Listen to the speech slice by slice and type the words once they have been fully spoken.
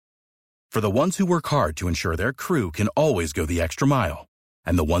For the ones who work hard to ensure their crew can always go the extra mile,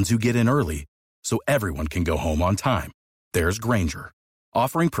 and the ones who get in early so everyone can go home on time, there's Grainger,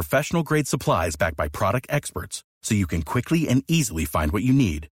 offering professional-grade supplies backed by product experts so you can quickly and easily find what you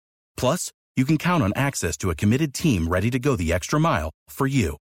need. Plus, you can count on access to a committed team ready to go the extra mile for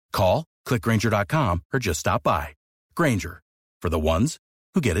you. Call, click Grainger.com, or just stop by. Grainger, for the ones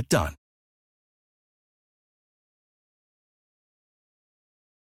who get it done.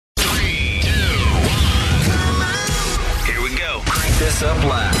 3, 2, 1. Here we go. Crank this up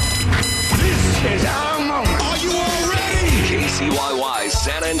loud. This is our moment. Are you all ready? KCYY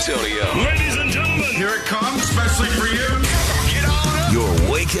San Antonio. Ladies and gentlemen, here it comes, especially for you. Get on up.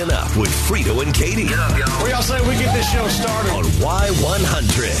 You're waking up with Frito and Katy. Get up, y'all. What y'all say we get this show started? On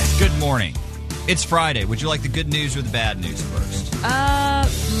Y100. Good morning. It's Friday. Would you like the good news or the bad news first?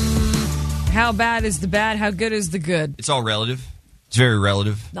 How bad is the bad? How good is the good? It's all relative. It's very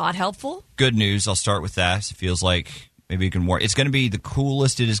relative. Not helpful? Good news. I'll start with that. It feels like maybe you can warn. It's going to be the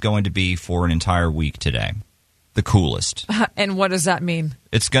coolest it is going to be for an entire week today. The coolest. And what does that mean?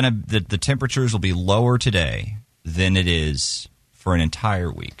 It's going to the temperatures will be lower today than it is for an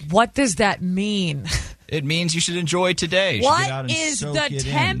entire week. What does that mean? It means you should enjoy today. You What should get out and is soak the it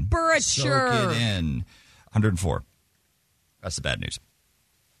temperature? Soak it in. 104. That's the bad news.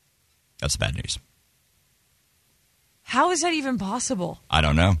 That's the bad news. How is that even possible? I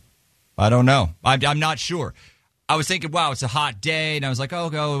don't know. I'm not sure. I was thinking, wow, it's a hot day, and I was like, oh,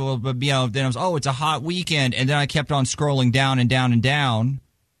 well, but, you know, then I was, oh, it's a hot weekend, and then I kept on scrolling down and down and down,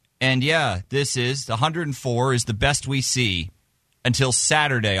 and yeah, this is, the 104 is the best we see until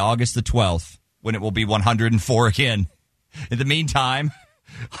Saturday, August the 12th, when it will be 104 again. In the meantime,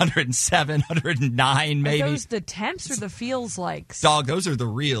 107, 109 maybe. Are those the temps or the feels likes? Dog, those are the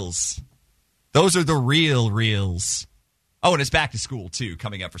reals. Those are the reals. Oh, and it's back to school, too,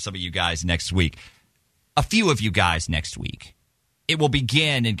 coming up for some of you guys next week. A few of you guys next week. It will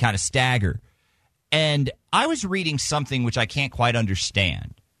begin and kind of stagger. And I was reading something which I can't quite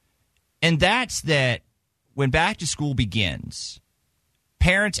understand. And that's that when back to school begins,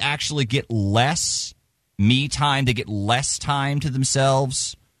 parents actually get less me time. They get less time to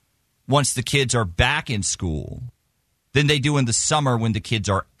themselves once the kids are back in school than they do in the summer when the kids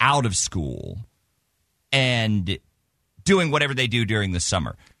are out of school and doing whatever they do during the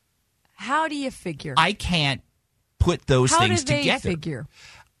summer. How do you figure? I can't put those things together. How do they figure?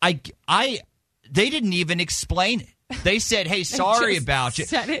 They didn't even explain it. They said, "Hey, sorry about you."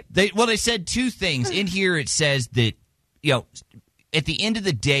 Said it. They said two things. In here it says that, you know, at the end of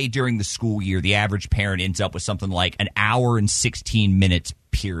the day during the school year, the average parent ends up with something like an hour and 16 minutes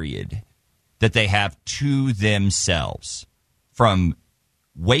period that they have to themselves from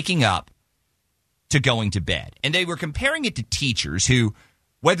waking up to going to bed. And they were comparing it to teachers who,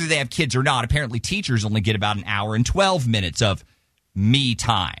 whether they have kids or not, apparently teachers only get about an hour and 12 minutes of me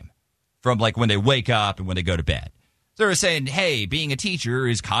time from like when they wake up and when they go to bed. So they're saying, hey, being a teacher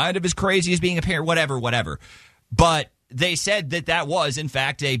is kind of as crazy as being a parent, whatever. But they said that was, in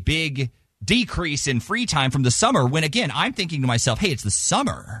fact, a big decrease in free time from the summer when, again, I'm thinking to myself, hey, it's the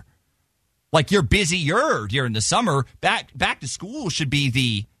summer. Like, you're busier during the summer. Back to school should be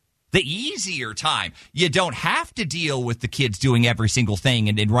the easier time. You don't have to deal with the kids doing every single thing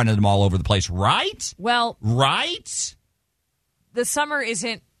and running them all over the place, right? Well, right? The summer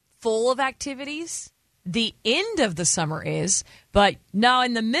isn't full of activities. The end of the summer is, but now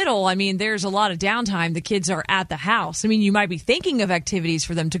in the middle, I mean, there's a lot of downtime. The kids are at the house. I mean, you might be thinking of activities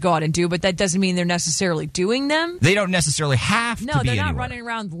for them to go out and do, but that doesn't mean they're necessarily doing them. They don't necessarily have to be No, they're not anywhere. running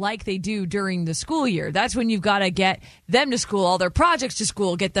around like they do during the school year. That's when you've got to get them to school, all their projects to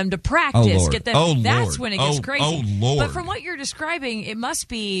school, get them to practice, Lord. get them. Oh, that's Lord. when it gets crazy. Oh, Lord. But from what you're describing, it must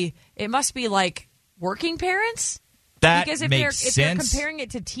be like working parents. That because if makes they're sense. comparing it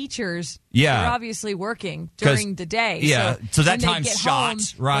to teachers, Yeah. they're obviously working during the day. Yeah, so that when they time's get shot, home,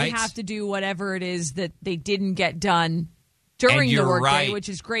 right? They have to do whatever it is that they didn't get done during the you're workday, right. which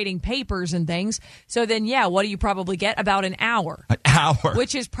is grading papers and things. So then, yeah, what do you probably get? About an hour. An hour.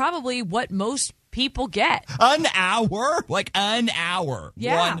 Which is probably what most people get. An hour? Like an hour.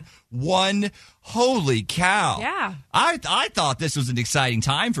 Yeah. One. Holy cow. Yeah. I thought this was an exciting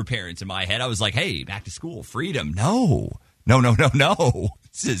time for parents in my head. I was like, hey, back to school, freedom. No.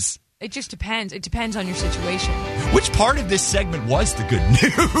 This is... It just depends. It depends on your situation. Which part of this segment was the good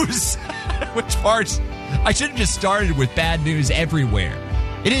news? Which parts? I should have just started with bad news everywhere.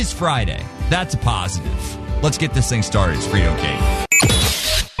 It is Friday. That's a positive. Let's get this thing started. It's Frito and Katy.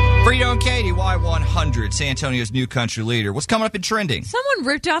 Frito and Katy, Y100, San Antonio's new country leader. What's coming up in trending? Someone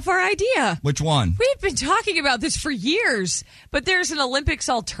ripped off our idea. Which one? We've been talking about this for years, but there's an Olympics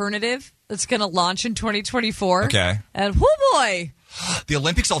alternative that's going to launch in 2024. Okay. And whoo boy, The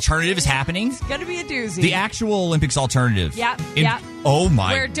Olympics alternative is happening? it's going to be a doozy. The actual Olympics alternative. Yeah. Oh,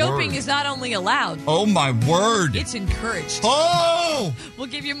 my Where doping word. is not only allowed, Oh, my word. it's encouraged. Oh! We'll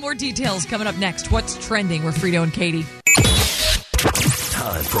give you more details coming up next. What's trending with Frito and Katy?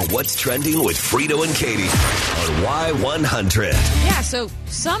 Time for What's Trending with Frito and Katy on Y100. Yeah, so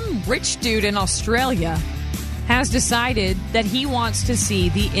some rich dude in Australia has decided that he wants to see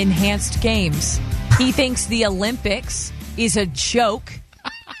the enhanced games. He thinks the Olympics is a joke,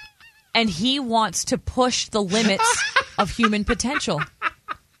 and he wants to push the limits of human potential.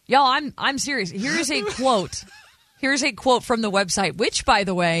 Y'all, I'm serious. Here's a quote. Here's a quote from the website, which, by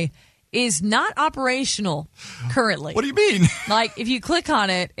the way, is not operational currently. What do you mean? Like, if you click on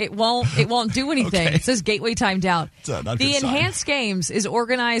it, it won't do anything. Okay. It says gateway timed out. Not a The good sign. Enhanced Games is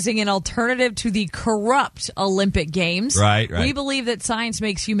organizing an alternative to the corrupt Olympic Games. Right. We believe that science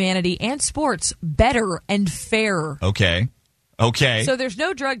makes humanity and sports better and fairer. Okay. So there's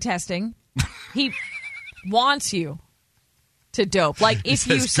no drug testing. He wants you to dope. Like, if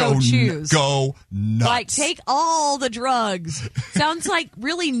you so choose. Go nuts. Like, take all the drugs. Sounds like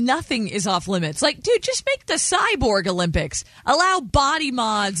really nothing is off limits. Like, dude, just make the Cyborg Olympics. Allow body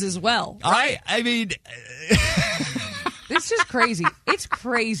mods as well. I mean, It's just crazy. It's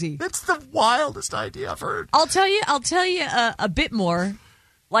crazy. it's the wildest idea I've heard. I'll tell you a bit more,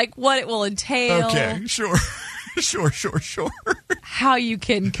 like what it will entail. Okay, sure. Sure. How you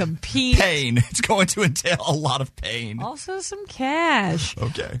can compete. Pain. It's going to entail a lot of pain. Also some cash.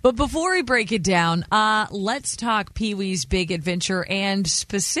 Okay. But before we break it down, let's talk Pee-wee's Big Adventure and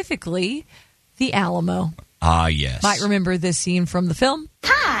specifically the Alamo. Ah, yes. Might remember this scene from the film.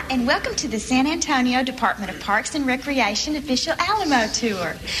 Hi, and welcome to the San Antonio Department of Parks and Recreation official Alamo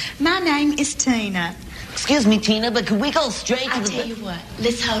Tour. My name is Tina. Excuse me, Tina, but could we go straight to I the... tell you what,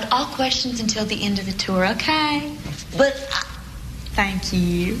 let's hold all questions until the end of the tour, okay? But... Thank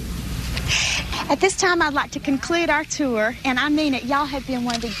you. At this time, I'd like to conclude our tour, and I mean it. Y'all have been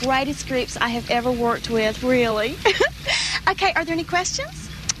one of the greatest groups I have ever worked with, really. Okay, are there any questions?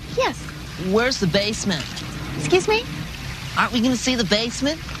 Yes. Where's the basement? Excuse me? Aren't we going to see the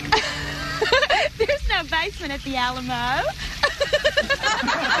basement? There's no basement at the Alamo.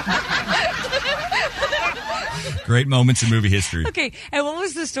 Great moments in movie history. Okay, and what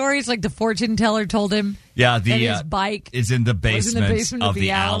was the story? It's like the fortune teller told him Yeah, that his bike is in the was in the basement of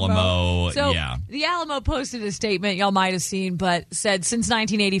the Alamo. So Yeah. the Alamo posted a statement y'all might have seen, but said since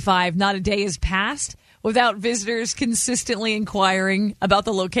 1985, not a day has passed without visitors consistently inquiring about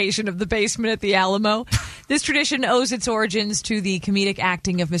the location of the basement at the Alamo. This tradition owes its origins to the comedic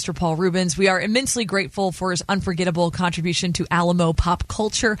acting of Mr. Paul Reubens. We are immensely grateful for his unforgettable contribution to Alamo pop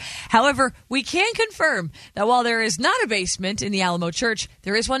culture. However, we can confirm that while there is not a basement in the Alamo Church,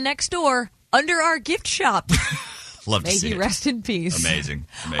 there is one next door under our gift shop. Love to May see he it. rest in peace. Amazing.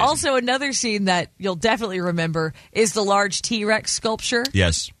 Also, another scene that you'll definitely remember is the large T-Rex sculpture.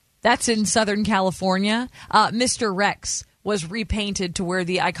 Yes. That's in Southern California. Mr. Rex was repainted to wear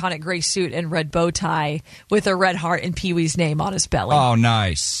the iconic gray suit and red bow tie with a red heart and Pee-wee's name on his belly. Oh,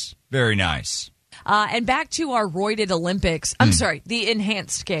 nice. Very nice. And back to our roided Olympics. I'm sorry, the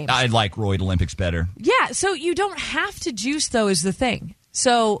enhanced games. I like Royd Olympics better. Yeah, so you don't have to juice, though, is the thing.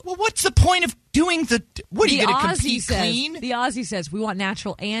 So Well, what's the point of doing the... What, are you going to compete clean? The Aussie says, we want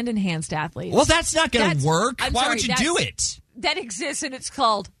natural and enhanced athletes. Well, that's not going to work. I'm Why sorry, would you do it? That exists, and it's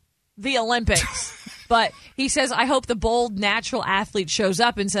called the Olympics. But he says, I hope the bold natural athlete shows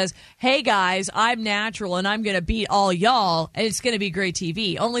up and says, hey, guys, I'm natural, and I'm going to beat all y'all, and it's going to be great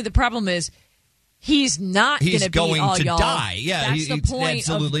TV. Only the problem is he's not going to beat all going to y'all. die. Yeah, That's the point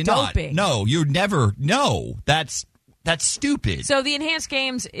absolutely of not. doping. No, you're never... No, that's stupid. So the Enhanced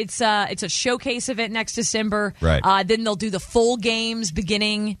Games, it's a showcase event next December. Right. Then they'll do the full games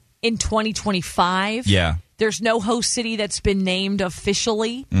beginning in 2025. Yeah. There's no host city that's been named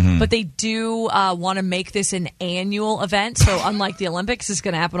officially, Mm-hmm. but they do want to make this an annual event. So unlike the Olympics, it's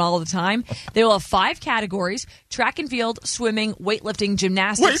going to happen all the time. They will have 5 categories: track and field, swimming, weightlifting,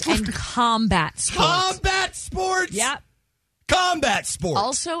 gymnastics, and combat sports. Combat sports? Yeah. Combat sports.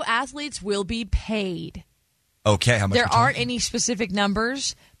 Also, athletes will be paid. Okay, how much? There aren't any specific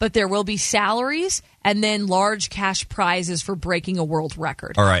numbers, but there will be salaries and then large cash prizes for breaking a world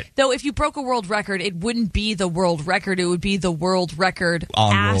record. All right. Though if you broke a world record, it wouldn't be the world record. It would be the world record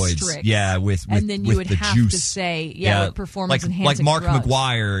on asterisk. roids. Yeah, with and then you would the have juice. to say, with performance-enhancing like Mark drugs.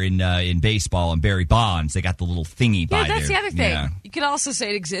 McGuire in baseball and Barry Bonds. They got the little thingy by there. Yeah, that's the other thing. Yeah. You could also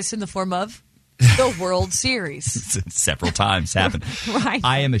say it exists in the form of the World Series. Several times happened. Right.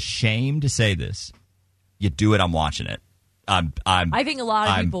 I am ashamed to say this. You do it, I'm watching it. I think a lot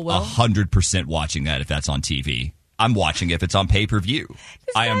of people will. 100% watching that if that's on TV. I'm watching it if it's on pay-per-view.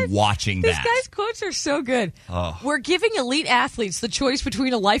 I am watching that. This guy's quotes are so good. Oh. We're giving elite athletes the choice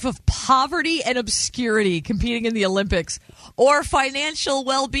between a life of poverty and obscurity competing in the Olympics or financial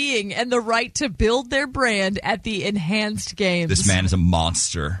well-being and the right to build their brand at the enhanced games. This man is a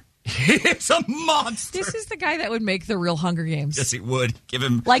monster. He's a monster. This is the guy that would make the real Hunger Games. Yes, he would. Give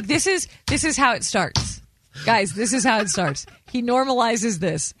him... Like, this is how it starts. Guys, this is how it starts. He normalizes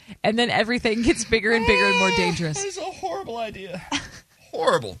this, and then everything gets bigger and bigger and more dangerous. It's a horrible idea.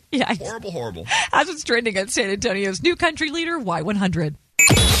 Horrible. Yeah. Horrible. That's what's trending on San Antonio's new country leader, Y100.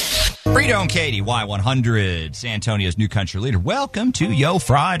 Frito and Katy, Y100, San Antonio's new country leader. Welcome to Yo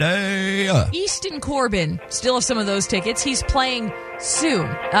Friday. Easton Corbin still have some of those tickets. He's playing soon.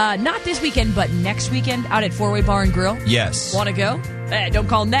 Not this weekend, but next weekend out at Four-Way Bar and Grill. Yes. Want to go? Don't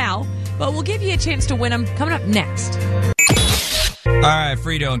call now. But we'll give you a chance to win them coming up next. All right,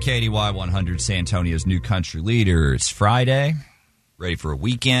 Frito and Katy, Y100, San Antonio's new country leader. It's Friday. Ready for a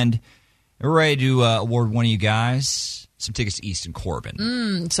weekend. We're ready to award one of you guys some tickets to Easton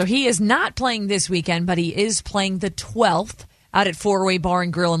Corbin. So he is not playing this weekend, but he is playing the 12th out at Four-Way Bar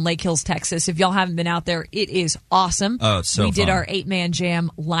and Grill in Lake Hills, Texas. If y'all haven't been out there, it is awesome. Oh, it's so We did fun. our 8-man jam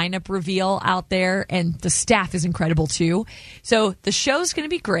lineup reveal out there, and the staff is incredible, too. So the show's going to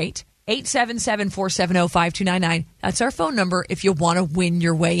be great. 877-470-5299. That's our phone number if you want to win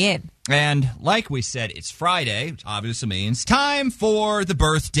your way in. And like we said, it's Friday, which obviously means time for the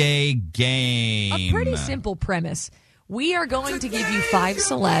birthday game. A pretty simple premise. We are going to give you 5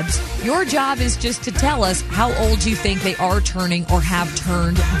 celebs. Your job is just to tell us how old you think they are turning or have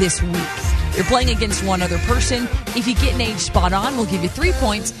turned this week. You're playing against one other person. If you get an age spot on, we'll give you 3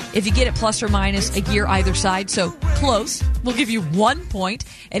 points. If you get it plus or minus a year either side, so close, we'll give you 1 point.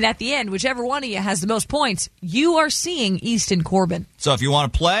 And at the end, whichever one of you has the most points, you are seeing Easton Corbin. So if you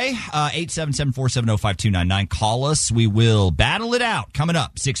want to play, 877-470-5299, call us. We will battle it out. Coming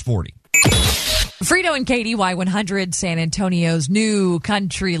up, 640. Frito and Katy, Y100, San Antonio's new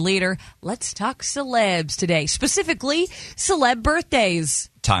country leader. Let's talk celebs today, specifically celeb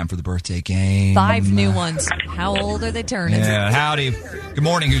birthdays. Time for the birthday game. 5 new ones. How old are they turning? Yeah, howdy. Good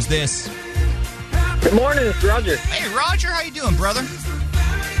morning. Who's this? Good morning, it's Roger. Hey, Roger. How you doing, brother?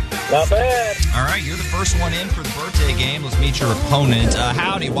 Not bad. All right, you're the first one in for the birthday game. Let's meet your opponent.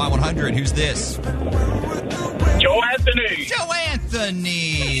 Howdy, Y100. Who's this? Joe Anthony. Joe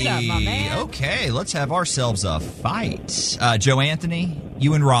Anthony. What's up, my man? Okay, let's have ourselves a fight. Joe Anthony,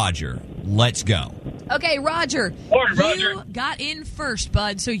 you and Roger. Let's go. Okay, Roger. Morning, You Roger. got in first,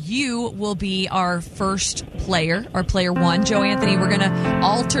 bud, so you will be our first player, our player 1. Joe Anthony, we're going to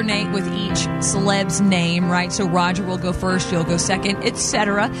alternate with each celeb's name, right? So Roger will go first, you'll go second,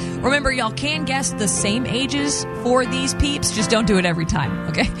 etc. Remember, y'all can guess the same ages for these peeps. Just don't do it every time,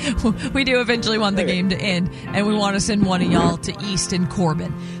 okay? We do eventually want the game to end, and we want to send one of y'all to Easton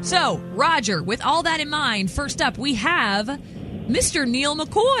Corbin. So, Roger, with all that in mind, first up, we have Mr. Neil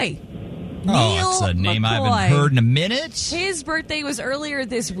McCoy. That's a name I haven't heard in a minute. His birthday was earlier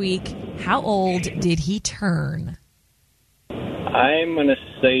this week. How old did he turn? I'm going to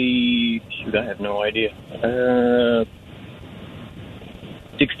say, shoot, I have no idea.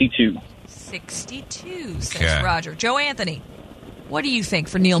 62. 62, says Okay. Roger. Joe Anthony, what do you think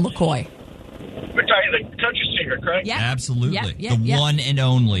for Neil McCoy? We're talking the country singer, correct? Yeah. Absolutely. Yeah, the one and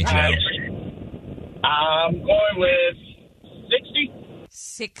only, Joe. I'm going with 60.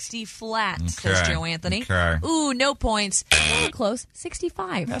 60 flat, says Okay. Joe Anthony. Okay. Ooh, no points. A little close.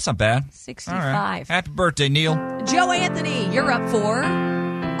 65. That's not bad. 65. All right. Happy birthday, Neil. Joe Anthony, you're up for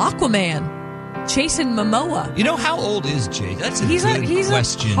Aquaman. Jason Momoa. You know, how old is Jay? That's a He's good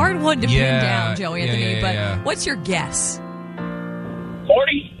question. a hard one to pin Yeah, down, Joe Anthony. yeah, but yeah. what's your guess?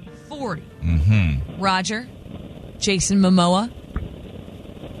 40. 40. Mm-hmm. Roger. Jason Momoa.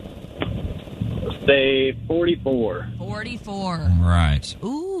 Say 44. 44. Right.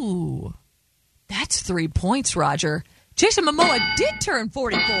 Ooh. That's 3 points, Roger. Jason Momoa did turn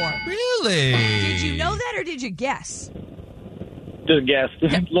 44. Really? Did you know that or did you guess? Just guess. A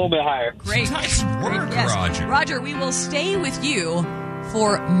little bit higher. Great. Nice work, Great guess. Roger. Roger, we will stay with you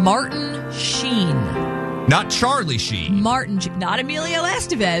for Martin Sheen. Not Charlie Sheen. Martin, not Emilio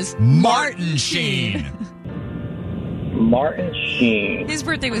Estevez. Martin Sheen. Martin Sheen. His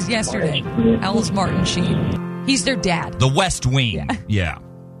birthday was yesterday. How old's Martin Sheen? He's their dad. The West Wing. Yeah.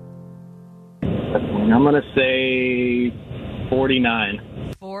 I'm going to say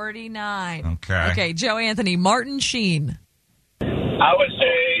 49. 49. Okay. Okay, Joe Anthony, Martin Sheen. I would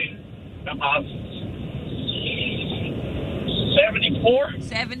say about 74.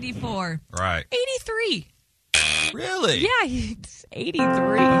 74. Right. 83. Really? Yeah, he's 83.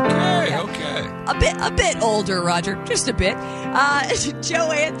 Okay. A bit older, Roger. Just a bit.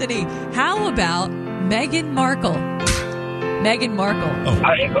 Joe Anthony, how about Meghan Markle? Meghan Markle. Oh.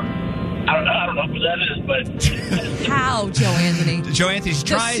 I don't know who that is, but How, Joe Anthony? Joe Anthony, she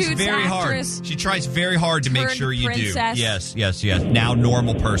tries Suits very actress, hard. She tries very hard to make turned sure you princess. do. Yes. Now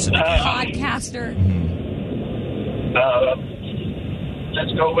normal person again. Podcaster.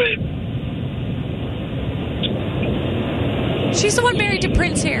 let's go with She's the one married to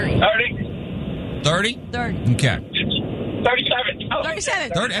Prince Harry. 30. 30? Okay. 37. Oh,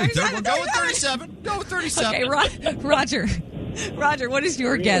 37. 30. We'll go with 37. Go with 37. Okay, Roger. Roger, what is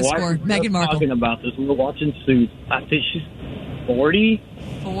your guess for Meghan Markle? Talking about this. We were watching Suits. I think she's 40.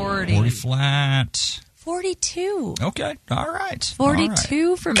 40 flat. 42. Okay. All right.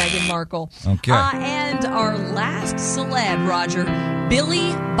 42 for Meghan Markle. Okay. And our last celeb, Roger,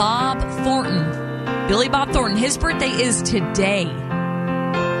 Billy Bob Thornton. Billy Bob Thornton. His birthday is today.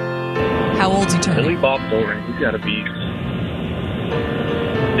 How old's he turning? Billy Bob Thornton. He's got to be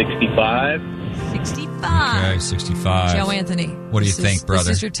 65. 65. Okay, 65. Joe Anthony. What do you think, brother?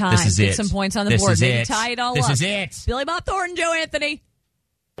 This is your time. This is Get it. some points on the This board. is Maybe it. tie it all This up. is it. Billy Bob Thornton, Joe Anthony.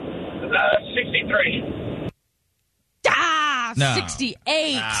 63. No. 68.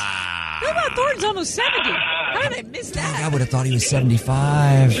 Billy Bob Thornton's almost 70. How did I miss that? I would have thought he was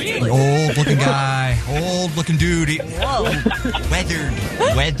 75. Really? Old looking guy. Old looking dude. Whoa. Weathered.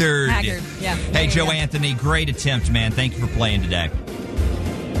 Haggard, yeah. Hey, Joe Anthony, great attempt, man. Thank you for playing today.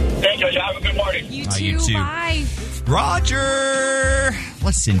 Thank you. Have a good morning. You You too. too. Bye. Roger.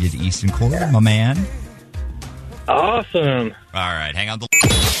 Let's send you to Eastern Quarter, my man. Awesome. All right, hang on.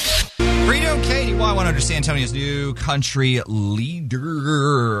 Frito and Katy, Y100 San Antonio's new country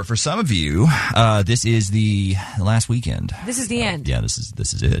leader. For some of you, this is the last weekend. This is the end. Yeah, this is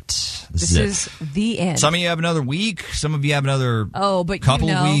it. This is the end. Some of you have another week. Some of you have another couple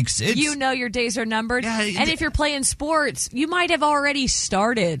you know, of weeks. You know your days are numbered. Yeah, and if you're playing sports, you might have already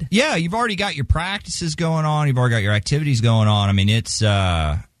started. Yeah, you've already got your practices going on. You've already got your activities going on. I mean, it's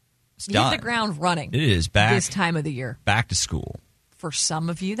done. You hit the ground running. It is back this time of the year. Back to school. For some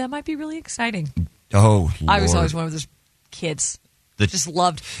of you, that might be really exciting. Oh, Lord. I was always one of those kids. Just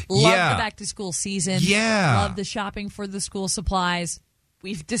loved the back to school season. Yeah. Loved the shopping for the school supplies.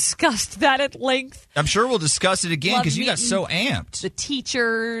 We've discussed that at length. I'm sure we'll discuss it again because you got meeting so amped. The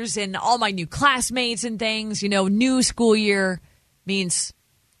teachers and all my new classmates and things. You know, new school year means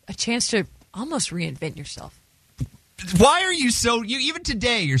a chance to almost reinvent yourself. Why are you so? Even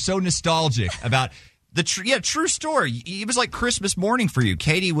today, you're so nostalgic about the true story. It was like Christmas morning for you.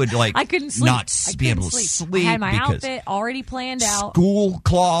 Katie would I couldn't sleep. not be able to sleep. I had my because outfit already planned out. School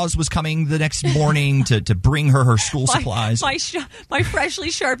Claus was coming the next morning to bring her school supplies. My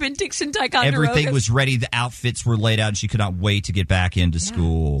freshly sharpened Dixon Ticonderoga. Everything was ready. The outfits were laid out, and she could not wait to get back into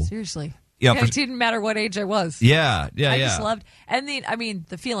school. Seriously. Yeah, it didn't matter what age I was. Yeah. I just loved, and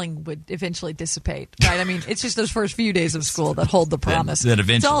the feeling would eventually dissipate, right? I mean, it's just those first few days of school that hold the promise. That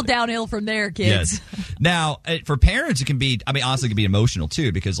eventually. It's all downhill from there, kids. Yes. Now, for parents, it can be, honestly, it can be emotional,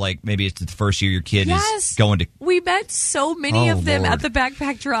 too, because, maybe it's the first year your kid is going to. We met so many of them Lord. at the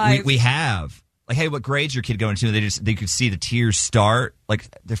backpack drive. We have. Hey, what grade's your kid going to? They could see the tears start,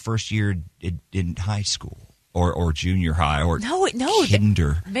 their first year in high school. Or junior high, or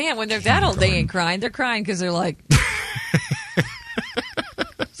kinder. Man, when they're that old, they ain't crying. They're crying because they're like,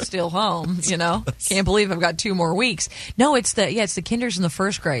 still home, you know? Can't believe I've got 2 more weeks. No, it's the kinders in the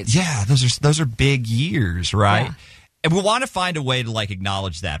first grades. Yeah, those are big years, right? Yeah. And we want to find a way to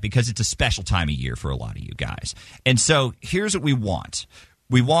acknowledge that because it's a special time of year for a lot of you guys. And so here's what we want.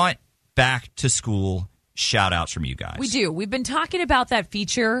 We want back to school shout outs from you guys. We do. We've been talking about that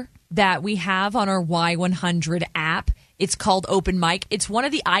feature that we have on our Y100 app. It's called Open Mic. It's one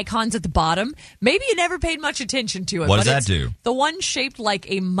of the icons at the bottom. Maybe you never paid much attention to it. What does that do? The one shaped like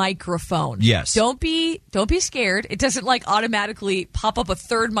a microphone. Yes. Don't be scared. It doesn't automatically pop up a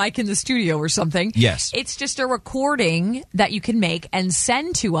third mic in the studio or something. Yes. It's just a recording that you can make and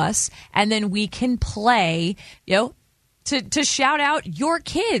send to us, and then we can play, to shout out your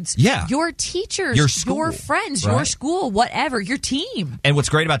kids, your teachers, your school, your friends, right? Your school, whatever, your team. And what's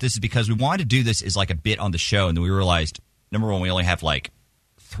great about this is because we wanted to do this as like a bit on the show, and then we realized, number one, we only have like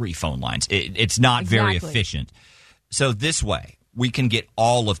 3 phone lines. It's not very efficient. So this way, we can get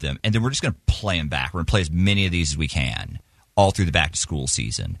all of them, and then we're just going to play them back. We're going to play as many of these as we can all through the back-to-school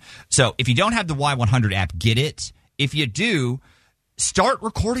season. So if you don't have the Y100 app, get it. If you do, start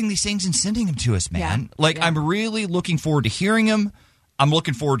recording these things and sending them to us, man. I'm really looking forward to hearing them. I'm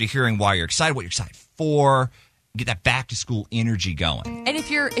looking forward to hearing why you're excited, what you're excited for. Get that back-to-school energy going. And if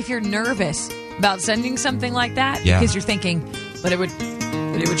you're nervous about sending something like that, because you're thinking, but it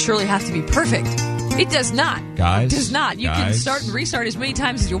would surely have to be perfect. It does not. Guys. It does not. You can start and restart as many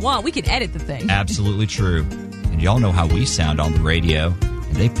times as you want. We can edit the thing. Absolutely true. And y'all know how we sound on the radio,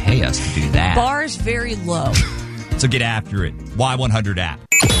 and they pay us to do that. Bar's very low. So get after it. Y100 app.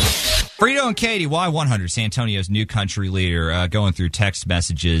 Frito and Katy, Y100, San Antonio's new country leader, going through text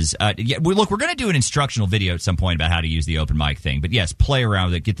messages. We're going to do an instructional video at some point about how to use the open mic thing. But yes, play around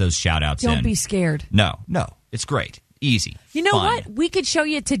with it. Get those shout-outs in. Don't be scared. No. It's great. Easy. You know fun. what? We could show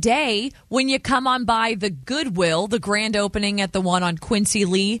you today when you come on by the Goodwill, the grand opening at the one on Quincy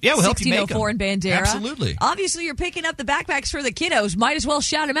Lee. Yeah, we'll help you make 1604 in Bandera. Absolutely. Obviously, you're picking up the backpacks for the kiddos. Might as well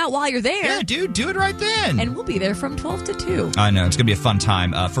shout them out while you're there. Yeah, dude, do it right then. And we'll be there from 12 to 2. I know. It's going to be a fun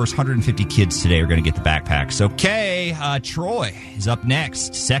time. First 150 kids today are going to get the backpacks. Okay, Troy is up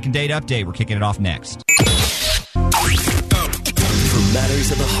next. Second date update. We're kicking it off next. For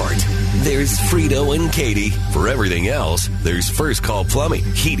matters of the heart, there's Frito and Katy. For everything else, there's First Call Plumbing,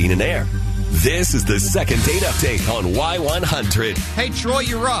 Heating and Air. This is the second date update on Y100. Hey, Troy,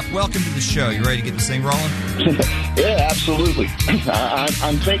 you're up. Welcome to the show. You ready to get this thing rolling? Yeah, absolutely.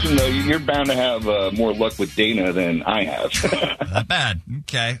 I'm thinking, though, you're bound to have more luck with Dana than I have. Not bad.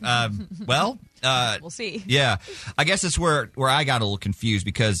 Okay. Well... we'll see. Yeah. I guess that's where I got a little confused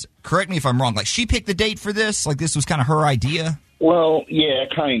because, correct me if I'm wrong, like she picked the date for this? Like this was kind of her idea? Well, yeah,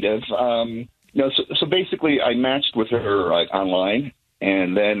 kind of. So basically I matched with her online,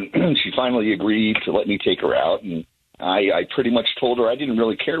 and then she finally agreed to let me take her out, and I pretty much told her I didn't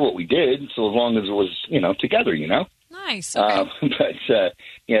really care what we did, so as long as it was, together, Nice. Okay.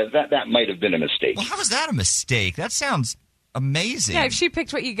 But that might have been a mistake. Well, how is that a mistake? That sounds amazing. Yeah, if she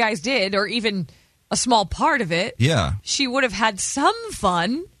picked what you guys did, or even a small part of it, she would have had some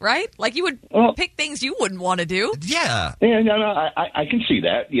fun, right? Like you would pick things you wouldn't want to do. Yeah. Yeah, no, I can see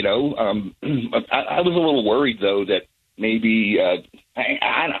that. I was a little worried though that maybe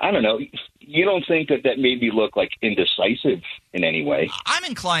I don't know. You don't think that made me look like indecisive in any way? I'm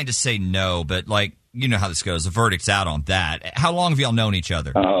inclined to say no, but like. You know how this goes. The verdict's out on that. How long have y'all known each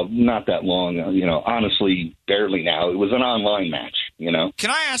other? Not that long. Honestly, barely now. It was an online match, Can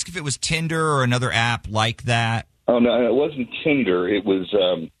I ask if it was Tinder or another app like that? Oh, no, it wasn't Tinder. It was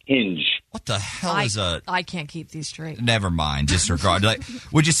Hinge. What the hell is I can't keep these straight. Never mind. Disregard.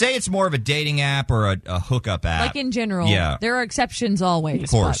 Would you say it's more of a dating app or a hookup app? Like in general. Yeah. There are exceptions always. Of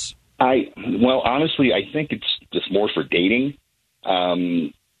course. Well, honestly, I think it's just more for dating.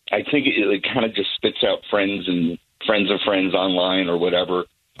 I think it kind of just spits out friends and friends of friends online or whatever.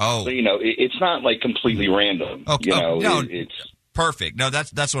 Oh, so, it's not like completely random. Okay. It's perfect. No,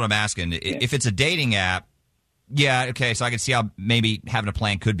 that's what I'm asking. Yeah. If it's a dating app, yeah, okay. So I can see how maybe having a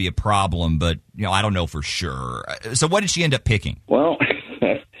plan could be a problem, but I don't know for sure. So what did she end up picking? Well,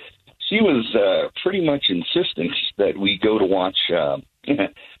 she was pretty much insistent that we go to watch the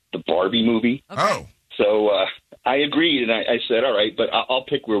Barbie movie. Okay. Oh, so. I agreed, and I said, all right, but I'll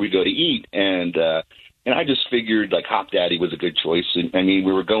pick where we go to eat. And I just figured, like, Hop Daddy was a good choice. And, I mean,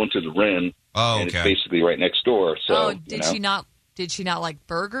 we were going to the Rim, and it's basically right next door. So, did she not like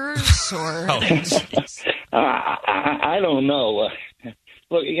burgers? Or I don't know.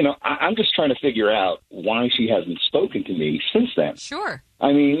 Look, I'm just trying to figure out why she hasn't spoken to me since then. Sure.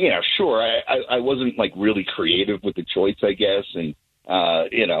 I mean, sure. I wasn't, like, really creative with the choice, I guess, and,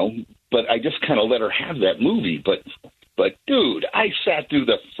 but I just kind of let her have that movie. But dude, I sat through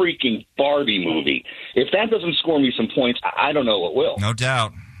the freaking Barbie movie. If that doesn't score me some points, I don't know what will. No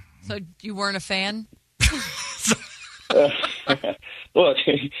doubt. So you weren't a fan? Look,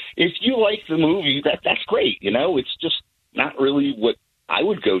 if you like the movie, that's great. It's just not really what I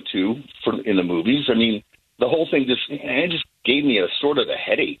would go to in the movies. I mean, the whole thing just gave me a sort of a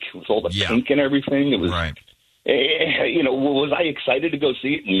headache with all the pink and everything. It was right. Was I excited to go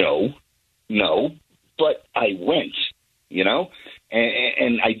see it? No, but I went,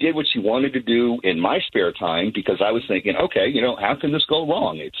 and I did what she wanted to do in my spare time because I was thinking, okay, how can this go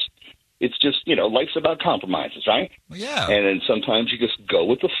wrong? It's just, life's about compromises, right? Well, yeah. And then sometimes you just go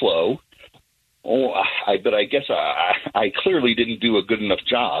with the flow. Oh, but I guess I clearly didn't do a good enough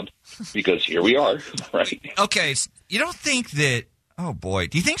job because here we are, right? Okay, you don't think that, oh boy,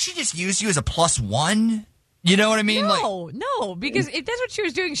 do you think she just used you as a +1? You know what I mean? No, because if that's what she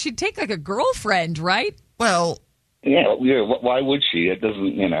was doing, she'd take like a girlfriend, right? Well, yeah, why would she? It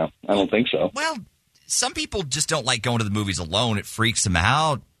doesn't, I don't think so. Well, some people just don't like going to the movies alone. It freaks them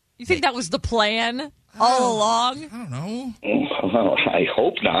out. You think that was the plan all along? I don't know. Well, I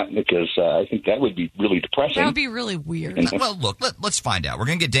hope not, because I think that would be really depressing. That would be really weird. Well, look, let's find out. We're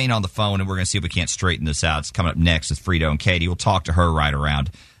going to get Dana on the phone, and we're going to see if we can't straighten this out. It's coming up next with Frito and Katy. We'll talk to her right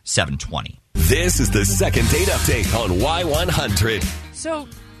around 7:20. This is the second date update on Y100. So,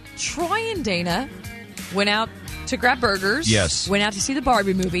 Troy and Dana went out to grab burgers. Yes. Went out to see the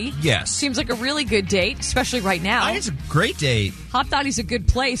Barbie movie. Yes. Seems like a really good date, especially right now. It's a great date. Hot Dottie's a good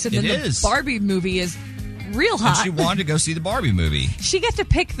place, and then the Barbie movie is real hot. And she wanted to go see the Barbie movie. She got to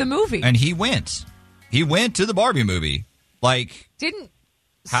pick the movie. And he went. He went to the Barbie movie. Didn't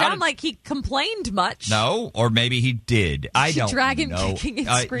sound like he complained much. No, or maybe he did. I don't know. Dragon kicking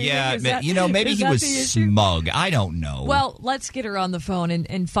and screaming. Maybe he was smug. I don't know. Well, let's get her on the phone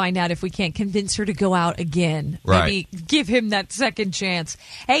and find out if we can't convince her to go out again. Right. Maybe give him that second chance.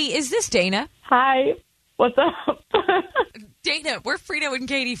 Hey, is this Dana? Hi. What's up? Dana, we're Frito and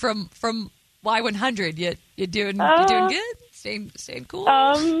Katy from Y100. You doing good? Staying cool?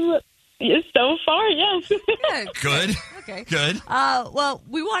 So far, yes. Good. Okay. Good. Well,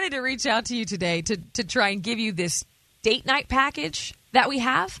 we wanted to reach out to you today to try and give you this date night package that we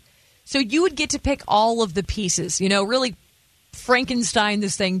have. So you would get to pick all of the pieces, really Frankenstein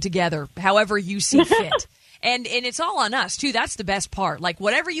this thing together, however you see fit. And it's all on us, too. That's the best part. Like,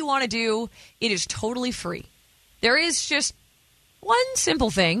 whatever you want to do, it is totally free. There is just one simple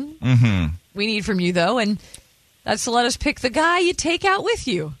thing we need from you, though, and that's to let us pick the guy you take out with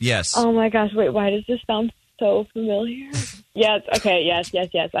you. Yes. Oh my gosh! Wait, why does this sound so familiar? Yes. Okay. Yes. I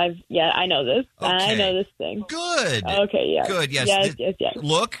know this. Okay. I know this thing. Good. Okay. Yes. Good. Yes. Yes.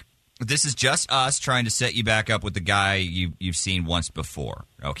 Look, this is just us trying to set you back up with the guy you've seen once before.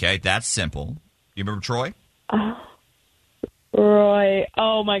 Okay, that's simple. You remember Troy? Roy.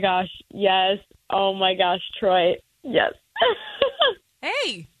 Oh my gosh. Yes. Oh my gosh, Troy. Yes.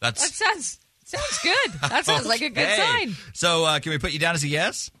 Hey, that sounds good. That sounds like a good sign. So can we put you down as a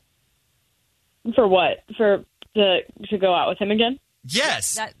yes? For what? To go out with him again?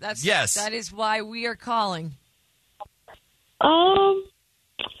 Yes. Yes. That is why we are calling. Okay,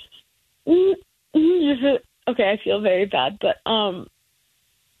 I feel very bad, but I'm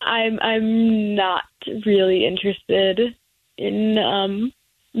not really interested in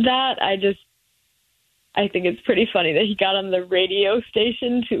that. I think it's pretty funny that he got on the radio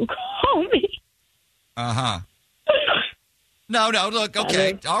station to call me. No, look,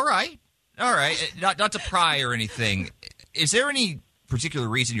 okay. All right. Not to pry or anything. Is there any particular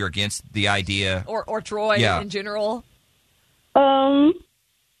reason you're against the idea? Or Troy in general? Just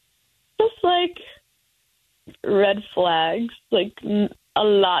like red flags. Like a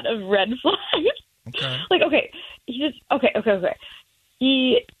lot of red flags. Okay. Like, okay. Okay.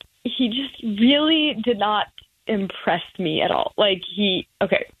 He just really did not impress me at all. Like,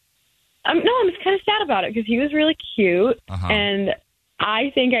 I'm just kind of sad about it because he was really cute, and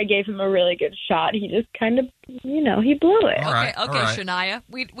I think I gave him a really good shot. He just kind of, he blew it. All right. Shania,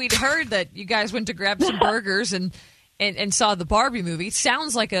 we'd heard that you guys went to grab some burgers and saw the Barbie movie.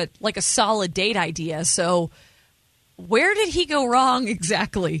 Sounds like a solid date idea. So, where did he go wrong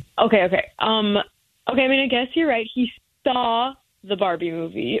exactly? Okay. I mean, I guess you're right. He saw the Barbie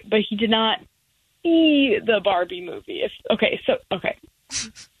movie, but he did not see the Barbie movie. Okay.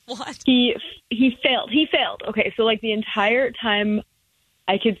 What? He failed. Okay, so like the entire time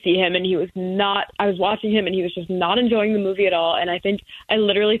I could see him, and I was watching him, and he was just not enjoying the movie at all. And I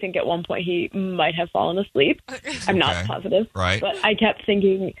literally think at one point he might have fallen asleep. I'm not positive. Right. But I kept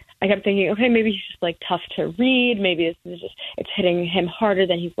thinking, okay, maybe he's just like tough to read. Maybe this is it's hitting him harder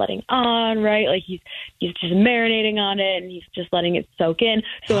than he's letting on, right? Like he's just marinating on it, and he's just letting it soak in.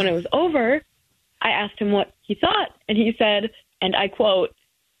 So when it was over, I asked him what he thought, and he said, and I quote,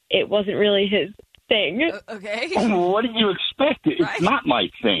 "It wasn't really his thing." Okay. What do you expect? It's not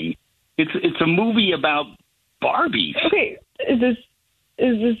my thing. It's a movie about Barbie. Okay, is this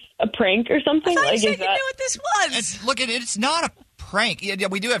a prank or something? I thought you said you knew what this was. Look, it's not a prank. Yeah,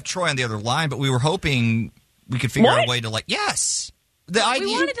 we do have Troy on the other line, but we were hoping we could figure out a way to Yes. The idea.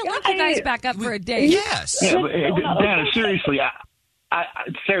 We wanted to link you guys back up for a date. Yes. Yeah, but, Dana, seriously,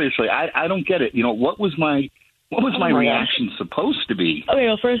 I don't get it. What was my reaction supposed to be? Okay,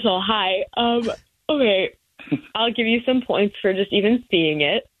 well, first of all, hi. Okay, I'll give you some points for just even seeing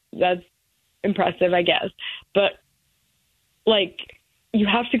it. That's impressive, I guess. But, like, you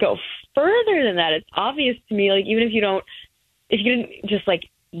have to go further than that. It's obvious to me, like, even if you didn't just, like,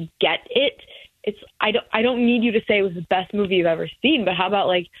 get it, I don't need you to say it was the best movie you've ever seen, but how about,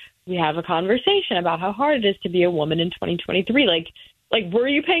 like, we have a conversation about how hard it is to be a woman in 2023. Like, were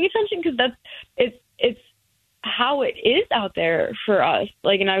you paying attention? Because it's how it is out there for us.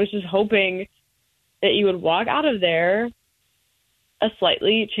 Like, and I was just hoping that you would walk out of there a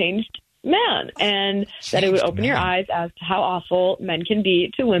slightly changed man, and that it would open your eyes as to how awful men can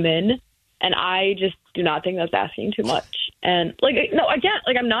be to women. And I just do not think that's asking too much. And, like, no, again,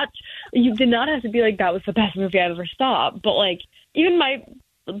 like, you did not have to be like, that was the best movie I ever saw. But, like, even my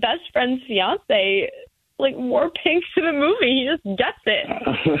best friend's fiance, like, wore pink to the movie. He just gets it.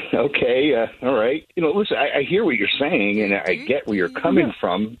 Okay, all right. Listen, I hear what you're saying, and I get where you're coming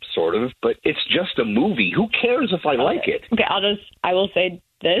from, sort of, but it's just a movie. Who cares if I like it? Okay, I will say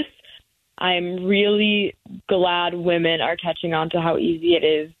this. I'm really glad women are catching on to how easy it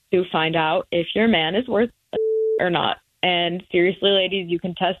is to find out if your man is worth or not. And seriously, ladies, you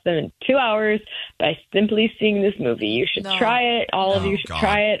can test them in 2 hours by simply seeing this movie. You should try it. All of you should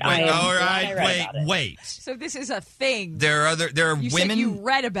try it. Wait. So this is a thing. There are you women said you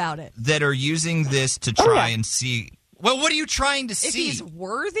read about it that are using this to try and see. Well, what are you trying to see? If he's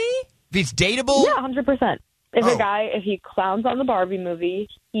worthy? If he's dateable? Yeah, 100%. If he clowns on the Barbie movie,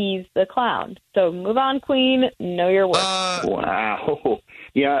 he's the clown. So move on, queen. Know your worth. Wow.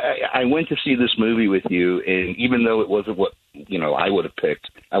 Yeah, I went to see this movie with you, and even though it wasn't what I would have picked,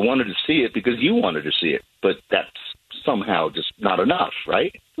 I wanted to see it because you wanted to see it. But that's somehow just not enough,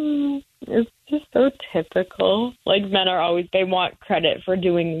 right? It's just so typical. Like, men are always, they want credit for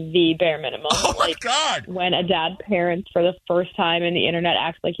doing the bare minimum. Oh, my God. When a dad parents for the first time and the internet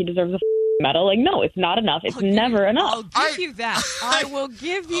acts like he deserves a medal, like, no, it's not enough. It's never enough. I'll give you that. I will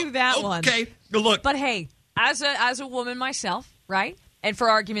give you that one. Okay, look. But hey, as a woman myself, right? And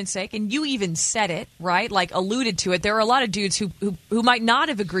for argument's sake, and you even said it, right? Like, alluded to it. There are a lot of dudes who might not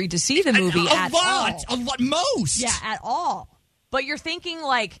have agreed to see the movie at all. A lot, most. Yeah, at all. But you're thinking,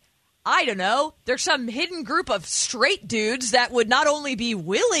 like, I don't know, there's some hidden group of straight dudes that would not only be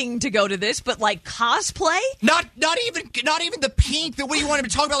willing to go to this, but, like, cosplay? Not even the pink, the way you wanted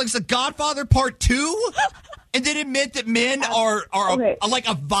to talk about, like, it's The Godfather Part 2? And then admit that men are like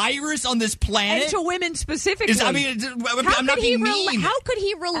a virus on this planet? And to women specifically. I'm not being mean. How could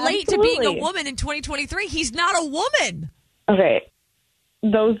he relate to being a woman in 2023? He's not a woman. Okay.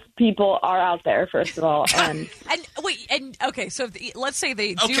 Those people are out there, first of all. And okay, so let's say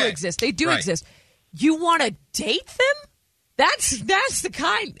they do exist. They do exist. You want to date them? That's the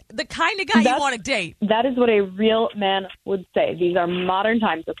kind of guy you want to date. That is what a real man would say. These are modern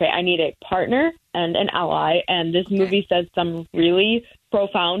times. Okay, I need a partner and an ally, and this movie says some really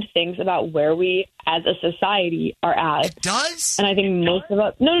profound things about where we as a society are at. It does? And I think most of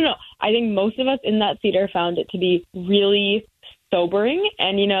us I think most of us in that theater found it to be really sobering.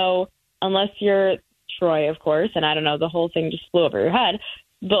 And, unless you're Troy, of course, and I don't know, the whole thing just flew over your head.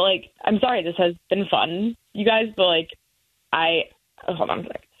 But, like, I'm sorry, this has been fun, you guys, but, like, hold on a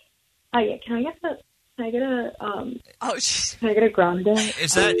sec. Can I get a grande?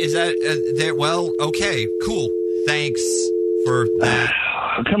 Is that there? Well, okay, cool. Thanks for that.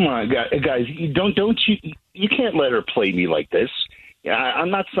 Come on, guys, you can't let her play me like this. I'm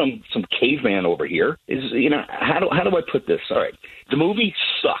not some caveman over here. How do I put this? All right, the movie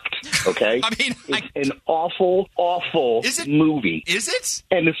sucked. Okay, it's an awful movie. Is it?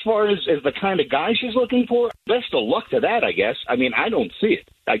 And as far as the kind of guy she's looking for, best of luck to that, I guess. I don't see it.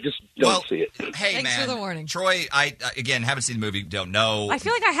 I just don't see it. Hey, thanks man, for the warning, Troy. I again haven't seen the movie. Don't know. I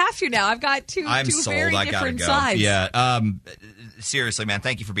feel like I have to now. I've got two very different sides. Yeah. Seriously, man.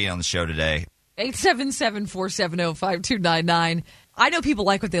 Thank you for being on the show today. 877-470-5299. I know people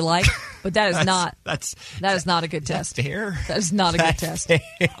like what they like, but that is not a good test. Fair? That is not a good test. Fair?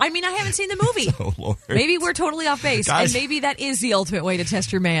 I haven't seen the movie. Oh, Lord. Maybe we're totally off base, Guys, and maybe that is the ultimate way to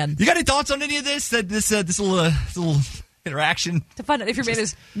test your man. You got any thoughts on any of this? This little interaction to find out if your man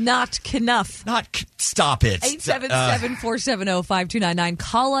is not enough. Stop it. 877-470-5299.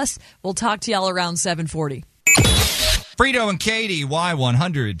 Call us. We'll talk to y'all around 7:40. Frito and Katy,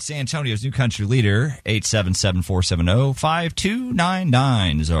 Y100, San Antonio's new country leader.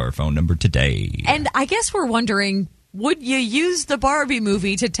 877-470-5299 is our phone number today. And I guess we're wondering, would you use the Barbie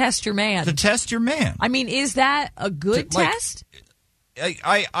movie to test your man? To test your man. Is that a good test?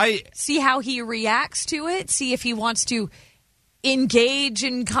 I see how he reacts to it. See if he wants to engage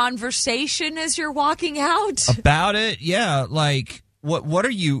in conversation as you're walking out about it. Yeah, like what are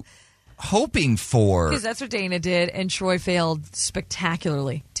you? hoping for. Because that's what Dana did, and Troy failed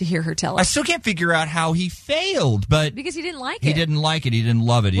spectacularly, to hear her tell I us. still can't figure out how he failed, but Because he didn't like it. he didn't like it. He didn't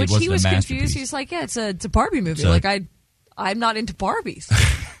love it. Which it wasn't he was a confused. masterpiece. He's like, yeah, it's a Barbie movie. So- Like, I'm not into Barbies.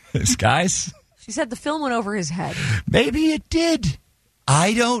 This guys, She said the film went over his head. maybe it did.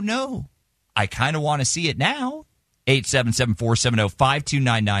 I don't know. I kind of want to see it now.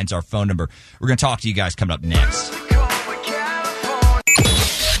 877-470-5299 is our phone number. We're going to talk to you guys coming up next.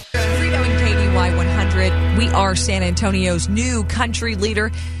 Frito and Katy Y100. We are San Antonio's new country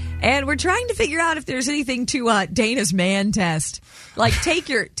leader. And we're trying to figure out if there's anything to Dana's man test. Like, take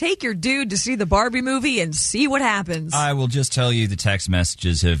your dude to see the Barbie movie and see what happens. I will just tell you the text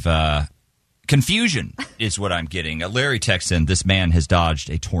messages have confusion is what I'm getting. Larry texts in, this man has dodged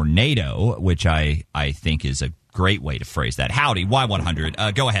a tornado, which I think is a great way to phrase that. Howdy,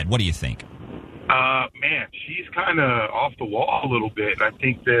 Y100. Go ahead. What do you think? Man, she's kind of off the wall a little bit. And I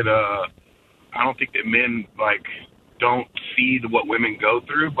think that I don't think that men don't see what women go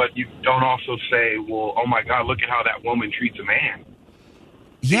through, but you don't also say, well, oh my God, look at how that woman treats a man.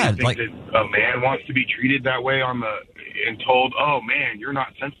 Yeah, Do you think that a man wants to be treated that way and told, oh man, you're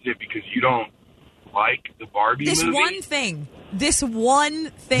not sensitive because you don't like the Barbie This movie? one thing. This one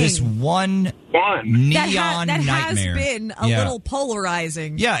neon that nightmare. has been a little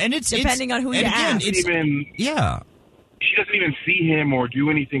polarizing. Yeah, and it's depending on who you and again, ask. She doesn't even see him or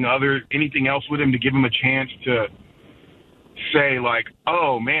do anything else with him to give him a chance to say, like,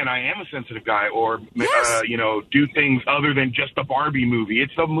 oh man, I am a sensitive guy, or do things other than just a Barbie movie.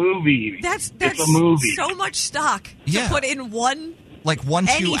 It's a movie. That's a movie. So much stock to put in one. Like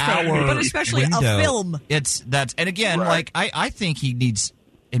 1-2 hour, but especially window. a film. And again, like I think he needs,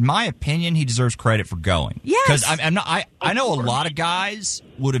 in my opinion, he deserves credit for going. Yes, because I know a lot of guys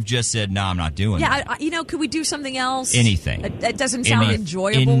would have just said, "No, I'm not doing that." Yeah, could we do something else? Anything. That doesn't sound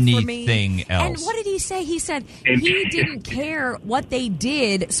enjoyable for me. Anything else. And what did he say? He said he didn't care what they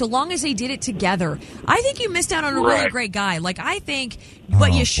did so long as they did it together. I think you missed out on a really great guy. Like, I think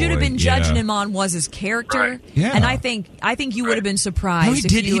what you should have been judging him on was his character. Right. Yeah. And I think you would have been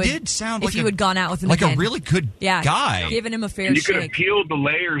surprised he did sound like you had gone out with him like again. a really good guy. Giving him a fair And you shake. could have peeled the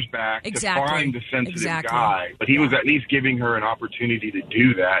layers back to find the sensitive guy, but he was at least giving her an opportunity to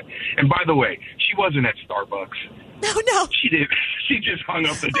do that. And by the way, she wasn't at Starbucks. No. She did. She just hung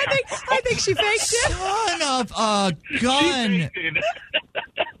up the down. I think she faked it. Son of a gun.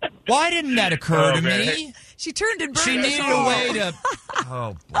 Why didn't that occur to me? She turned and burned She needed a way to...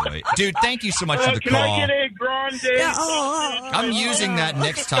 Oh, boy. Dude, thank you so much for the can call. I get a grande? Yeah, I'm using that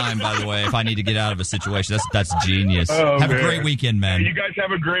next time, by the way, if I need to get out of a situation. That's genius. Oh, have man. a great weekend, man. You guys have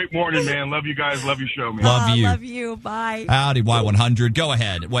a great morning, man. Love you guys. Love your show, man. Love you. Love you. Bye. Howdy, Y100. Go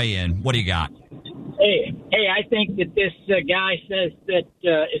ahead. Weigh in. What do you got? Hey, I think that this guy says that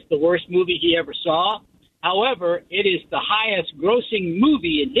it's the worst movie he ever saw. However, it is the highest grossing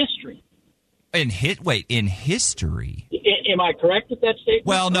movie in history. In history? Am I correct with that statement?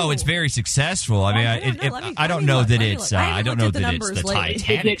 Well, no, it's very successful. I mean, I don't know that it's the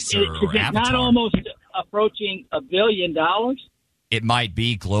Titanic Is it Avatar. not almost approaching $1 billion? It might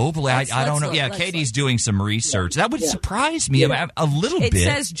be globally. I don't know. Yeah, Katie's doing some research. That would surprise me a little bit. It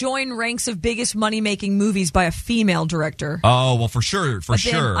says join ranks of biggest money-making movies by a female director. Oh, well, for sure.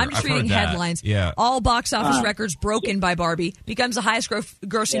 I'm just reading headlines. Yeah. All box office records broken by Barbie. Becomes the highest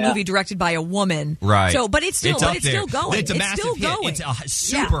grossing movie directed by a woman. Right. So, but it's still going. It's a massive hit. It's a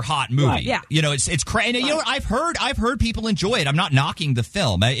super hot movie. Right. Yeah. You know, it's crazy. You know, I've heard people enjoy it. I'm not knocking the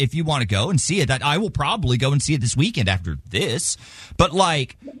film. If you want to go and see it, I will probably go and see it this weekend after this. But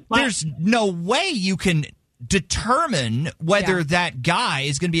there's no way you can determine whether that guy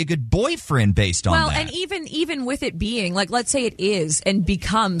is going to be a good boyfriend based on that. Well, and even with it being, like, let's say it is and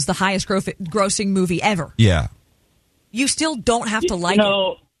becomes the highest grossing movie ever. Yeah. You still don't have to like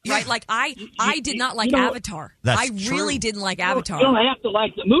it. Right? Like, I did not like Avatar. That's really didn't like Avatar. You don't have to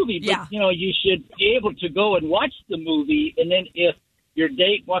like the movie, but, you should be able to go and watch the movie, and then if your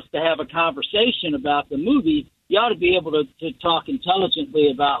date wants to have a conversation about the movie, you ought to be able to talk intelligently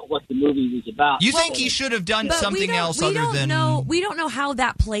about what the movie was about. You think he should have done something else other than... We don't know how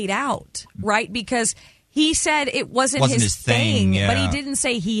that played out, right? Because he said it wasn't his thing, but he didn't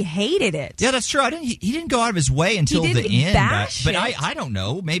say he hated it. Yeah, that's true. He didn't go out of his way until the end. But I don't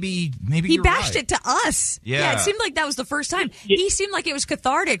know. Maybe he bashed it to us. Yeah. It seemed like that was the first time. He seemed like it was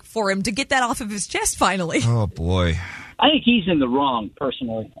cathartic for him to get that off of his chest finally. Oh, boy. I think he's in the wrong,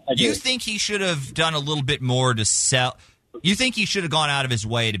 personally. You think he should have done a little bit more to sell? You think he should have gone out of his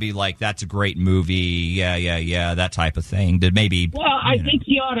way to be like, "That's a great movie, yeah," that type of thing? Did maybe? Well, I think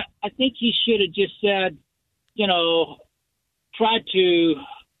he ought to. I think he should have just said, try to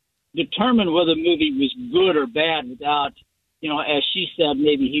determine whether the movie was good or bad without, as she said,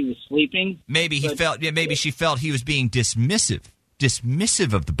 maybe he was sleeping. Maybe she felt he was being dismissive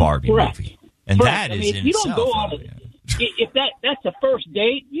of the Barbie Correct. movie. And Correct. that is if in you don't itself. go on if that's a first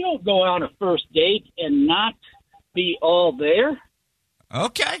date, you don't go on a first date and not be all there.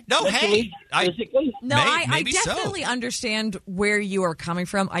 Okay. No, physically. I definitely understand where you are coming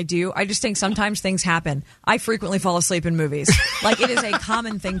from. I do. I just think sometimes things happen. I frequently fall asleep in movies. Like, it is a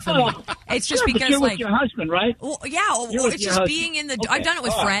common thing for me. It's just because, you're like, with your husband, right? Well, yeah. You're with It's your just husband. being in the. Okay. I've done it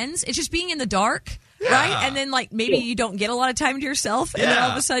with friends. It's just being in the dark, right? And then, like, maybe you don't get a lot of time to yourself, and then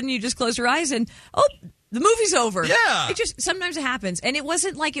all of a sudden you just close your eyes and the movie's over. Yeah. It just sometimes it happens, and it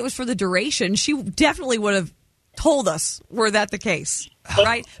wasn't like it was for the duration. She definitely would have told us were that the case,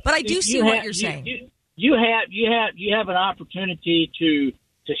 right? But I do see what you're saying. You have an opportunity to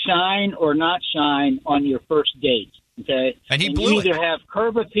shine or not shine on your first date. Okay, and you either have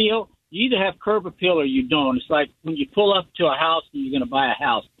curb appeal. You either have curb appeal or you don't. It's like when you pull up to a house and you're going to buy a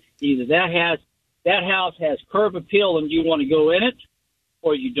house. Either that house has curb appeal and you want to go in it,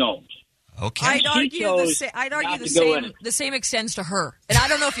 or you don't. Okay. I'd argue the same extends to her. And I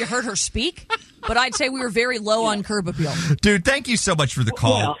don't know if you heard her speak, but I'd say we were very low on curb appeal. Dude, thank you so much for the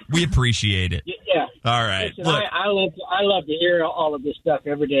call. Well, we appreciate it. Yeah. All right. Listen, I love to hear all of this stuff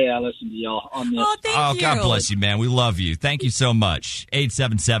every day. I listen to y'all on this. Oh, thank you. God bless you, man. We love you. Thank you so much.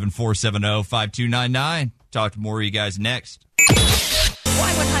 877-470-5299. Talk to more of you guys next.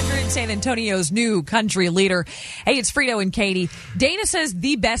 Y100, San Antonio's new country leader. Hey, it's Frito and Katy. Dana says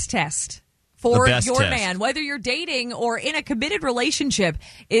the best test for your man, whether you're dating or in a committed relationship,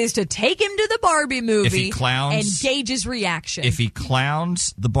 is to take him to the Barbie movie if he clowns, and gauge his reaction. If he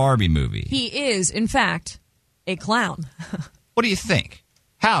clowns the Barbie movie. He is, in fact, a clown. What do you think?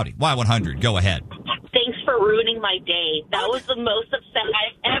 Howdy. Y100, go ahead. Thanks for ruining my day. That was the most upset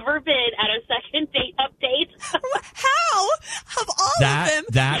I've ever been at a second date update. How? Of all of them?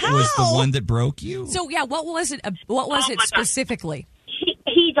 That was the one that broke you? So, yeah, what was it? What was it specifically?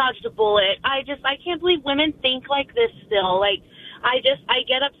 He dodged a bullet. I can't believe women think like this still. Like, I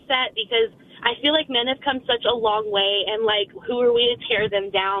get upset because I feel like men have come such a long way, and, like, who are we to tear them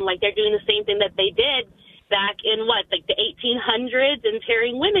down? Like, they're doing the same thing that they did back in the 1800s and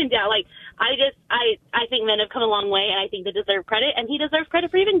tearing women down. Like, I think men have come a long way, and I think they deserve credit, and he deserves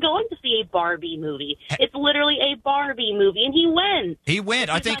credit for even going to see a Barbie movie. It's literally a Barbie movie, and he went.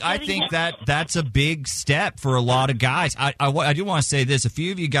 I think that's a big step for a lot of guys. I do want to say this. A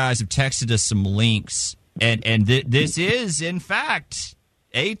few of you guys have texted us some links, and this is, in fact,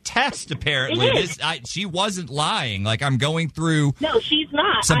 a test, apparently. She wasn't lying. Like, I'm going through she's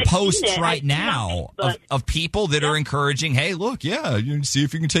not. some posts right now of people that are encouraging, hey, look, you see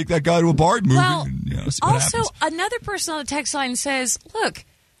if you can take that guy to a Barbie movie. Well, and, see what also, happens. another person on the text line says, look,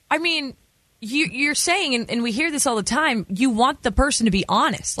 I mean, you're saying, and we hear this all the time, you want the person to be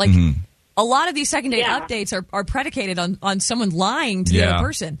honest. Like, a lot of these second date updates are predicated on someone lying to the other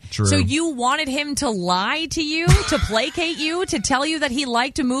person. True. So you wanted him to lie to you, to placate you, to tell you that he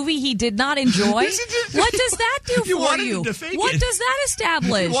liked a movie he did not enjoy? What does that do for you? Him to fake what it. does that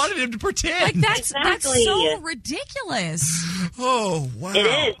establish? You wanted him to pretend. Like, that's so ridiculous. Oh, wow. It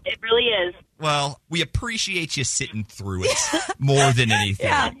is. It really is. Well, we appreciate you sitting through it more than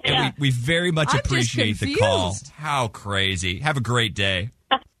anything. And we very much appreciate the call. How crazy. Have a great day.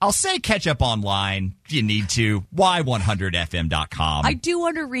 I'll say catch up online if you need to. Y100fm.com. I do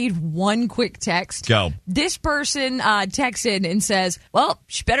want to read one quick text. Go. This person texts in and says, well,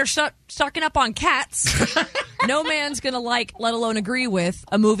 she better start stocking up on cats. No man's going to like, let alone agree with,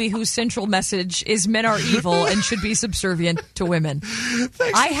 a movie whose central message is men are evil and should be subservient to women.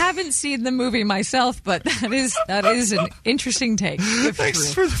 I haven't seen the movie myself, but that is an interesting take.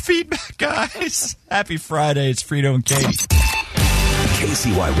 Thanks for the feedback, guys. Happy Friday. It's Frito and Katy.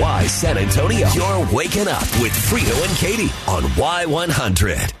 KCYY San Antonio. You're waking up with Frito and Katy on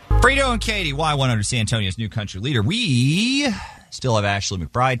Y100. Frito and Katy, Y100 San Antonio's new country leader. We still have Ashley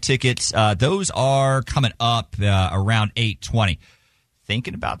McBride tickets. Those are coming up around 8:20.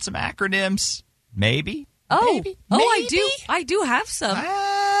 Thinking about some acronyms, maybe. Maybe. I do have some.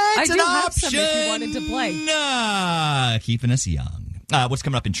 I do have some if you wanted to play. Keeping us young. What's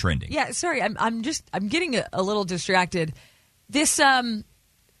coming up in trending? Yeah, sorry, I'm getting a little distracted. This doesn't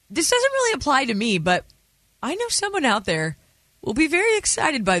really apply to me, but I know someone out there will be very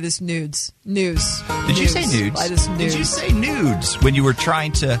excited by this news. Did you say nudes? By this news. Did you say nudes when you were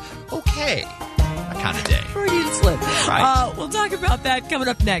trying to, that kind of day? Freudian slip. Right. We'll talk about that coming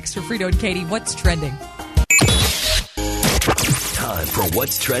up next for Frito and Katy. What's trending? Time for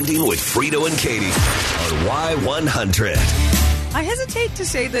What's Trending with Frito and Katy on Y100. I hesitate to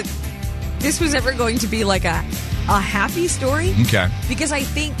say that this was ever going to be like a happy story. Okay. Because I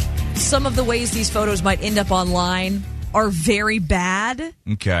think some of the ways these photos might end up online are very bad.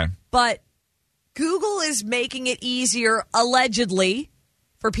 Okay. But Google is making it easier, allegedly,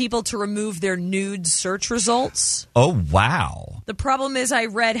 for people to remove their nude search results. Oh, wow. The problem is I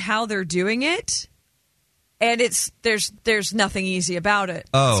read how they're doing it, and there's nothing easy about it.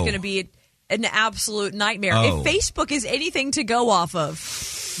 Oh. It's going to be an absolute nightmare. Oh. If Facebook is anything to go off of,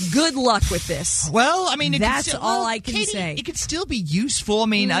 good luck with this. Well, I mean, that's all I can say. It could still be useful. I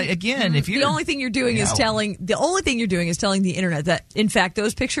mean, again, if you're the only thing you're doing is telling the internet that, in fact,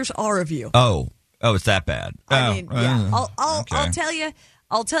 those pictures are of you. Oh, it's that bad. I mean, yeah. Okay.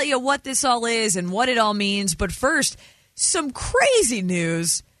 I'll tell you what this all is and what it all means. But first, some crazy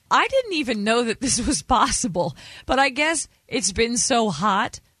news. I didn't even know that this was possible, but I guess it's been so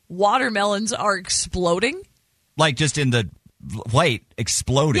hot. Watermelons are exploding. Like just in the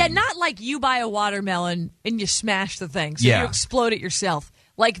exploding. Yeah, not like you buy a watermelon and you smash the thing. So Yeah. you explode it yourself.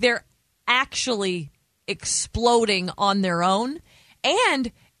 Like they're actually exploding on their own.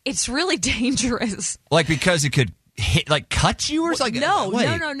 And it's really dangerous. Like because it could hit, like cut you or something?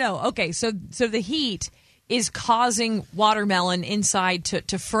 No. Okay, so the heat is causing watermelon inside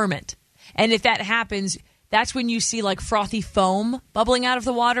to ferment. And if that happens, that's when you see like frothy foam bubbling out of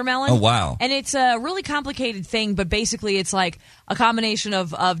the watermelon. Oh, wow. And it's a really complicated thing, but basically it's like a combination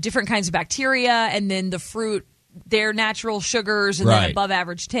of different kinds of bacteria and then the fruit, their natural sugars and then above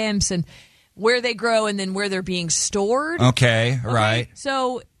average temps and where they grow and then where they're being stored. Okay, right.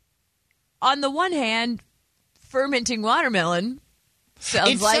 So on the one hand, fermenting watermelon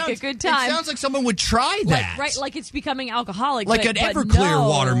sounds like a good time. It sounds like someone would try that. Like it's becoming alcoholic. Like an Everclear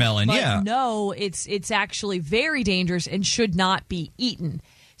watermelon, but no, it's actually very dangerous and should not be eaten.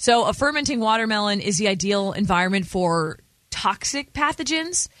 So a fermenting watermelon is the ideal environment for toxic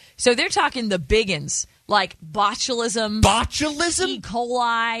pathogens. So they're talking the big uns, like botulism? E.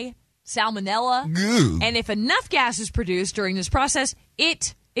 coli, salmonella. Ew. And if enough gas is produced during this process,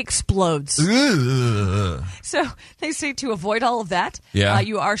 it explodes. Ugh. So they say to avoid all of that,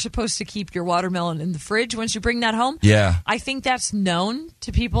 you are supposed to keep your watermelon in the fridge once you bring that home. Yeah. I think that's known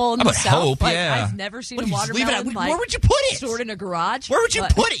to people in I the would South. hope, Like, yeah. I've never seen What, a you just leave it watermelon. out? Where would you put it? Stored in a garage. Where would you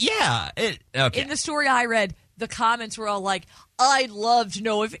But put it? Yeah. Okay. in the story I read, the comments were all like, I'd love to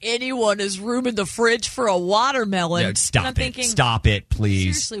know if anyone has room in the fridge for a watermelon. Yeah, stop and I'm it. thinking, Stop it, please.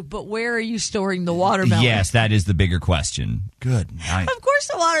 seriously, but where are you storing the watermelon? Yes, that is the bigger question. Good night. Of course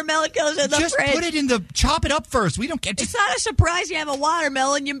the watermelon goes in the Just fridge. put it in the... Chop it up first. We don't get... It's not a surprise you have a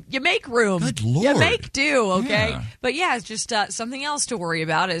watermelon. You make room. Good Lord. You make do, okay? Yeah. But yeah, it's just something else to worry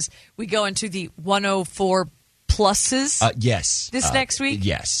about as we go into the 104 pluses. Yes. This next week?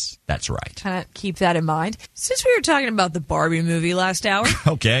 Yes, that's right. Kind of keep that in mind. Since we were talking about the Barbie movie last hour,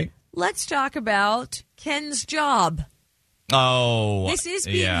 Okay. let's talk about Ken's job. Oh, This is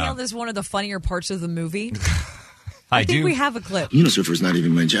being hailed as one of the funnier parts of the movie. I think do. we have a clip. Unisurfer's not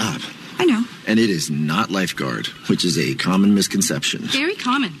even my job. I know. And it is not lifeguard, which is a common misconception. Very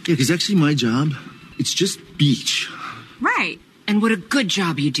common. Yeah, because actually my job, it's just beach. Right. And what a good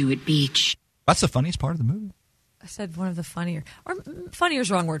job you do at beach. That's the funniest part of the movie. I said one of the funnier. Or funnier is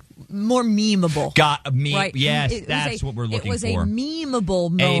the wrong word. More memeable. Got a meme. Right? Yes, that's what we're looking for. It was a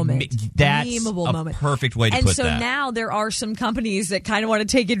memeable moment. That's memeable a moment. perfect way to and put so that. now there are some companies that kind of want to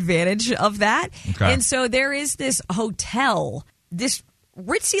take advantage of that. Okay. And so there is this hotel, this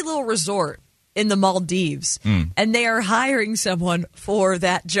ritzy little resort in the Maldives, and they are hiring someone for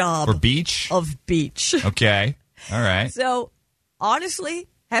that job. For beach? Of beach. Okay. All right. So honestly,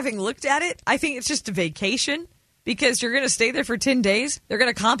 having looked at it, I think it's just a vacation. Because you're going to stay there for 10 days, they're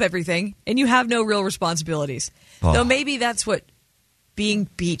going to comp everything, and you have no real responsibilities. Oh. Though maybe that's what being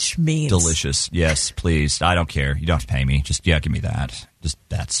beach means. Delicious. Yes, please. I don't care. You don't have to pay me. Just, give me that. Just,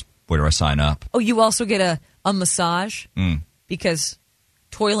 that's, where do I sign up? Oh, you also get a massage? Because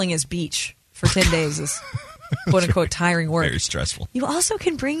toiling as beach for 10 days is quote-unquote tiring work. Very stressful. You also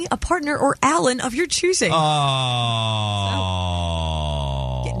can bring a partner or Alan of your choosing. Oh.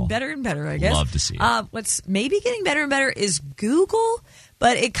 Getting better and better, I guess. Love to see it. What's maybe getting better and better is Google,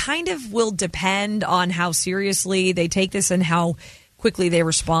 but it kind of will depend on how seriously they take this and how quickly they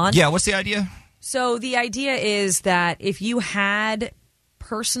respond. Yeah, what's the idea? So the idea is that if you had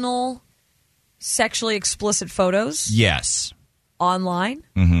personal sexually explicit photos Yes. online,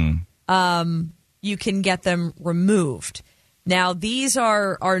 you can get them removed. Now, these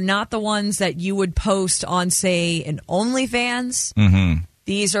are not the ones that you would post on, say, an OnlyFans.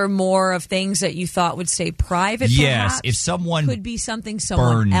 These are more of things that you thought would stay private. Yes, perhaps. if someone could be something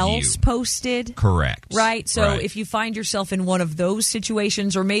someone else posted. Correct. Right? So Right. if you find yourself in one of those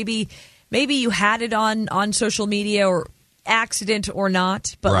situations, or maybe you had it on social media, or accident or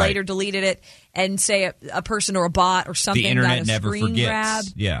not, but Right. later deleted it, and say a person or a bot or something The internet got a never screen forgets. grab,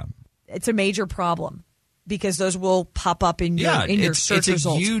 Yeah. it's a major problem because those will pop up in your search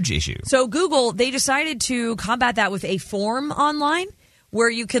results. It's a huge issue. So Google, they decided to combat that with a form online where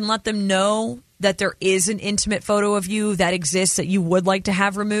you can let them know that there is an intimate photo of you that exists that you would like to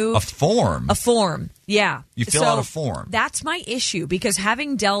have removed. A form? A form, yeah. You fill out a form. That's my issue, because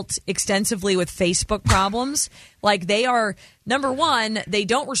having dealt extensively with Facebook problems, like they are, number one, they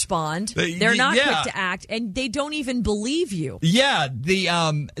don't respond. They're not quick to act, and they don't even believe you. Yeah,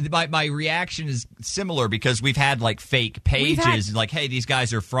 my reaction is similar because we've had like fake pages, like, hey, these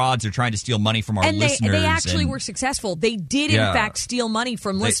guys are frauds. They're trying to steal money from our listeners. They actually were successful. They did, in fact, steal money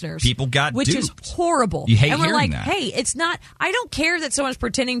from listeners. People got which duped. is horrible. You hate and we're hearing like, that. hey, it's not. I don't care that someone's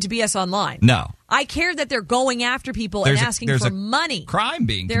pretending to be us online. No. I care that they're going after people There's and a- asking there's for a money. Crime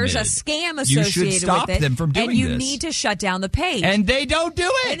being There's committed. a scam You associated should stop with it, them from doing and you this. need to shut down the page. And they don't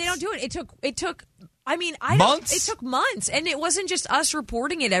do it. And they don't do it. It took. I mean, Months? It took months, and it wasn't just us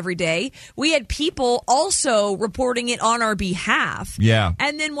reporting it every day. We had people also reporting it on our behalf. Yeah.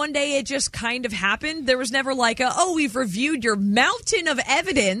 And then one day it just kind of happened. There was never like we've reviewed your mountain of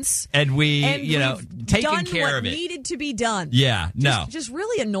evidence, And we've taken done care what of it. needed to be done. Yeah, no. Just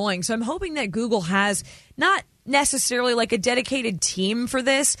really annoying. So I'm hoping that Google has not necessarily like a dedicated team for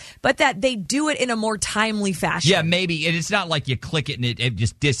this, but that they do it in a more timely fashion. Yeah, maybe. And it's not like you click it and it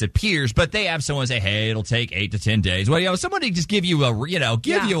just disappears, but they have someone say, hey, it'll take 8 to 10 days. Well, somebody just give you you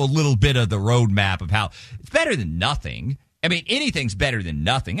a little bit of the roadmap of how it's better than nothing. I mean, anything's better than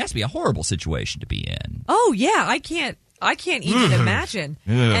nothing. It has to be a horrible situation to be in. Oh, yeah. I can't even imagine.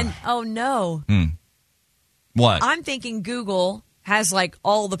 And oh, no. What? I'm thinking Google has like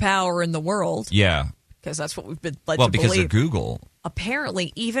all the power in the world. Yeah. Because that's what we've been led Well, to because believe. they're Google.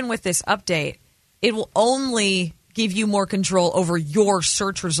 Apparently, even with this update, it will only give you more control over your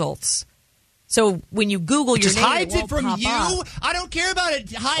search results. So when you Google your just name, hides it it from won't you? pop up. I don't care about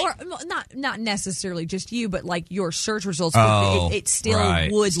it. Or not necessarily just you, but like your search results. It still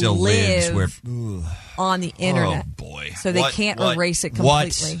right. would Still live lives where, on the internet. Oh, boy. So they can't erase it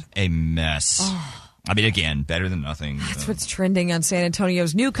completely. What a mess. I mean, again, better than nothing. That's what's trending on San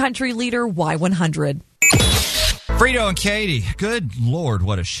Antonio's new country leader, Y100. Frito and Katy, good Lord,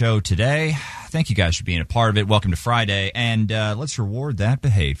 what a show today. Thank you guys for being a part of it. Welcome to Friday, and let's reward that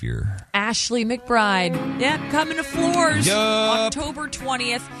behavior. Ashley McBride. Yep, coming to Floors Yup. October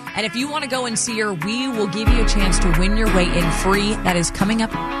 20th. And if you want to go and see her, we will give you a chance to win your way in free. That is coming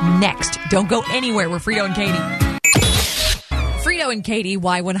up next. Don't go anywhere. We're Frito and Katy. Frito and Katy,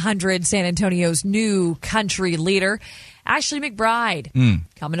 Y100, San Antonio's new country leader. Ashley McBride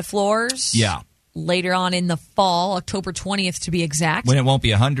coming to Floors. Yeah. Later on in the fall, October 20th to be exact. When it won't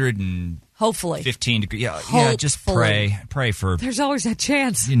be 115 Hopefully. degrees. Yeah, just pray. Pray for... There's always that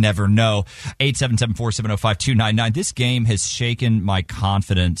chance. You never know. 877-470-5299. This game has shaken my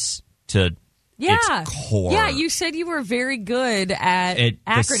confidence to its core. Yeah, you said you were very good at The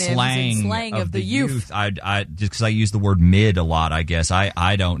acronyms and slang of the youth. I just because I use the word mid a lot, I guess.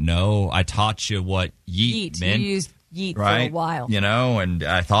 I don't know. I taught you what yeet meant. You used yeet right? for a while. And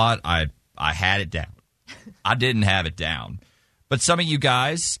I thought I had it down. I didn't have it down. But some of you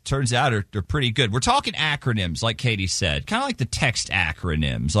guys, turns out, are pretty good. We're talking acronyms, like Katie said, kind of like the text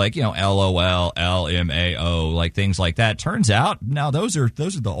acronyms, like, LOL, LMAO, like things like that. Turns out, now those are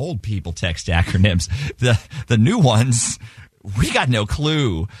the old people text acronyms. The new ones, we got no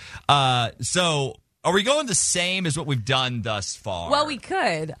clue. So are we going the same as what we've done thus far? Well, we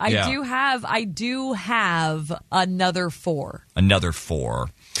could. I do have another 4. Another 4.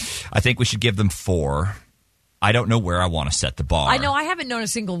 I think we should give them 4. I don't know where I want to set the bar. I know I haven't known a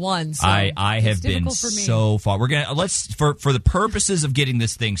single one. So I have been for me. so far. We're gonna for the purposes of getting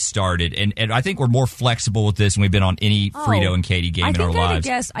this thing started, and I think we're more flexible with this than we've been on any Frito and Katy game in our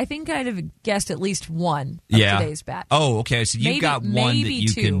lives. I think I'd have guessed at least one of today's batch. Oh, okay. So you've got one that you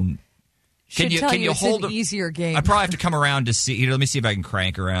two. can. Can you hold an easier game? I probably have to come around to see. Let me see if I can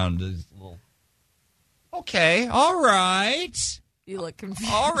crank around. This little... Okay. All right. You look confused.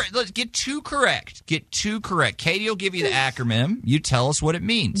 All right, let's get 2 correct. Katie will give you the acronym. You tell us what it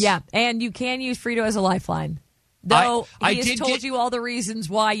means. Yeah, and you can use Frito as a lifeline. Though he has told you all the reasons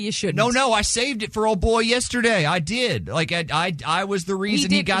why you shouldn't. No, I saved it for old boy yesterday. I did. Like I was the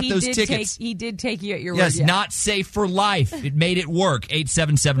reason he got those tickets. He did take you at your yes, word. Yes, not safe for life. It made it work.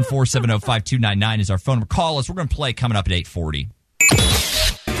 877-470-5299 is our phone number. Call us. We're going to play coming up at 8:40.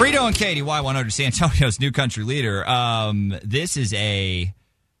 Frito and Katy, Y100, San Antonio's new country leader. This is a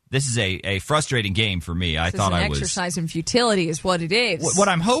frustrating game for me. I thought I was exercise in futility is what it is. What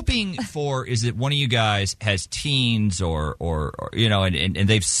I'm hoping for is that one of you guys has teens or and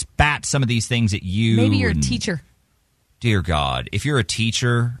they've spat some of these things at you. Maybe you're a teacher. Dear God, if you're a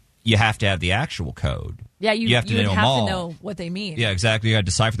teacher, you have to have the actual code. Yeah, you have to know them all. to know what they mean. Yeah, exactly. You got to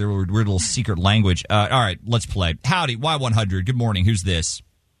decipher their weird little secret language. All right, let's play. Howdy, Y100. Good morning. Who's this?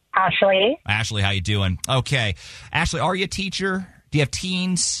 Ashley. Ashley, how you doing? Okay. Ashley, are you a teacher? Do you have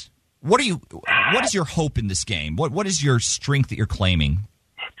teens? What is your hope in this game? What is your strength that you're claiming?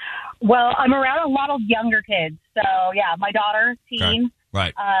 Well, I'm around a lot of younger kids. So, yeah, my daughter, teen.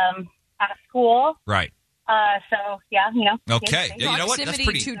 Right. At school. Right. So, yeah, Okay. kids. You know what? That's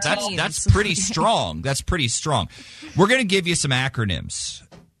pretty strong. That's pretty strong. We're going to give you some acronyms.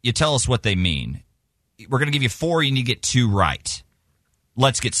 You tell us what they mean. We're going to give you 4. You need to get 2 right.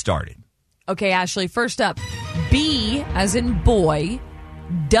 Let's get started. Okay, Ashley, first up, B as in boy,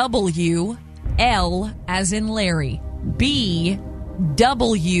 W, L as in Larry. B,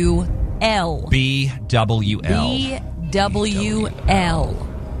 W, L. B, W, L. B, W, L.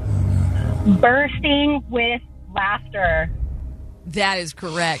 Bursting with laughter. That is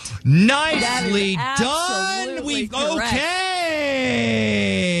correct. Nicely done. Okay.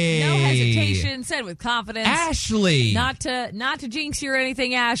 No hesitation. Said with confidence. Ashley. Not to jinx you or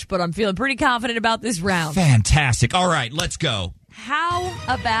anything, Ash, but I'm feeling pretty confident about this round. Fantastic. All right, let's go. How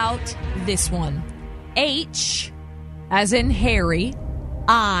about this one? H as in Harry.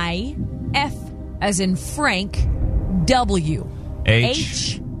 I. F as in Frank. W.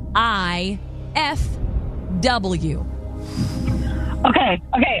 H. I. F. W. Okay.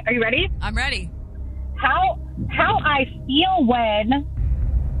 Are you ready? I'm ready. How I feel when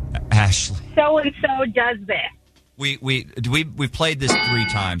Ashley. so and so does this. We've played this 3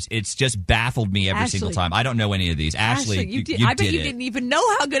 times. It's just baffled me every single time. I don't know any of these. Ashley, you I bet you didn't even know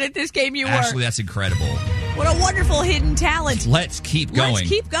how good at this game you were. Ashley, that's incredible. What a wonderful hidden talent. Let's keep going. Let's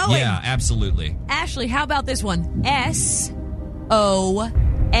keep going. Yeah, absolutely. Ashley, how about this one? S-O-M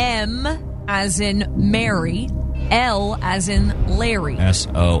as in Mary. L as in Larry.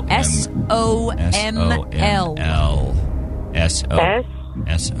 S-O-M. S-O-M-L.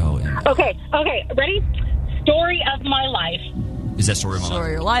 S-O-M. Okay. Ready? Story of my life. Is that story of my life? Story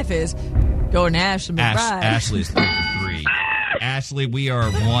of your life is going to Ashley McBride. Ashley is 3 for 3. Ashley, we are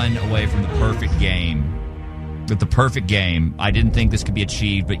 1 away from the perfect game. With the perfect game, I didn't think this could be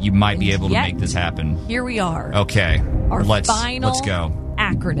achieved, but you might be able to make this happen. Here we are. Okay. Let's go.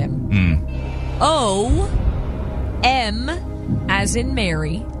 Acronym. O-M as in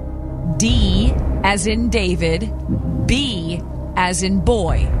Mary. D as in David. B as in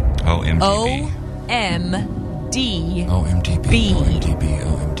boy. O-M-D-B. O-M-D. O-M-D-B. O-M-D-B.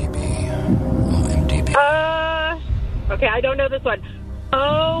 O-M-D-B. O-M-D-B. Okay, I don't know this one.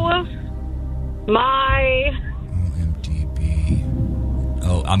 Oh, my...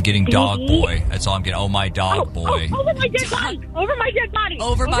 Oh, I'm getting dog boy. That's all I'm getting. Oh, my dog boy. Over my dead body. Over my dead body.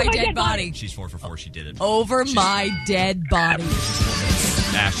 Over my dead body. She's 4 for 4. She did it. Over my dead body.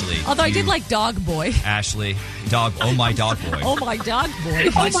 Ashley. Although I did like dog boy. Ashley. Dog. Oh, my dog boy. Oh, my dog boy.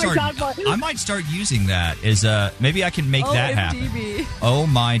 I might start using that as maybe I can make that happen. Oh,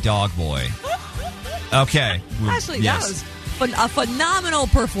 my dog boy. Okay. Ashley, that was a phenomenal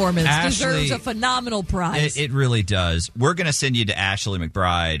performance. Ashley, deserves a phenomenal prize. It really does. We're going to send you to Ashley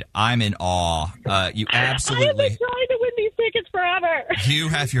McBride. I'm in awe. You absolutely... I have been trying to win these tickets forever. You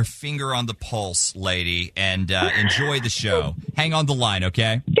have your finger on the pulse, lady, and enjoy the show. Hang on the line,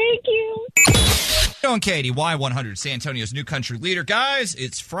 okay? Thank you. Frito and Katy, Y100, San Antonio's new country leader. Guys,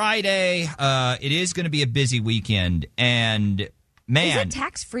 it's Friday. It is going to be a busy weekend, and... Man. Is it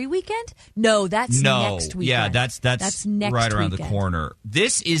tax-free weekend? No, that's next weekend. Yeah, that's next right around weekend. the corner.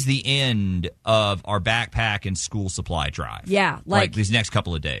 This is the end of our backpack and school supply drive. Yeah, like these next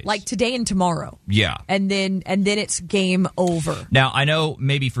couple of days. Like today and tomorrow. Yeah. And then it's game over. Now, I know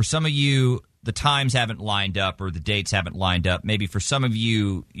maybe for some of you the times haven't lined up or the dates haven't lined up. Maybe for some of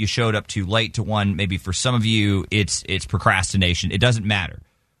you showed up too late to one. Maybe for some of you it's procrastination. It doesn't matter.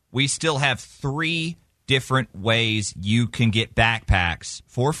 We still have 3 different ways you can get backpacks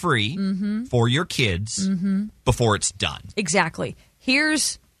for free for your kids before it's done. Exactly.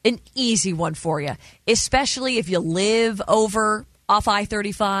 Here's an easy one for you, especially if you live over off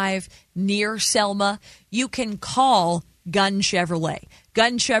I-35 near Selma. You can call Gun Chevrolet.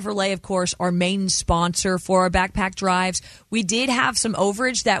 Gun Chevrolet, of course, our main sponsor for our backpack drives. We did have some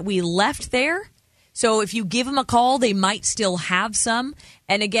overage that we left there. So if you give them a call, they might still have some.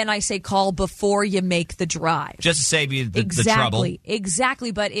 And again, I say call before you make the drive. Just to save you the trouble.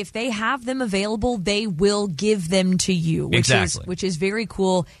 Exactly. But if they have them available, they will give them to you, which is very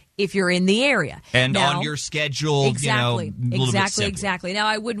cool if you're in the area. And now, on your schedule, Exactly. Now,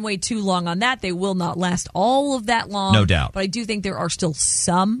 I wouldn't wait too long on that. They will not last all of that long. No doubt. But I do think there are still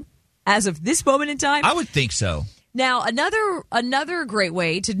some as of this moment in time. I would think so. Now, another great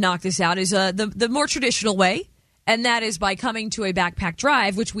way to knock this out is the more traditional way, and that is by coming to a backpack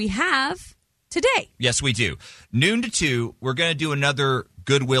drive, which we have today. Yes, we do. Noon to 2, we're going to do another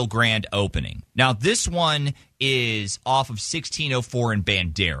Goodwill grand opening. Now, this one is off of 1604 in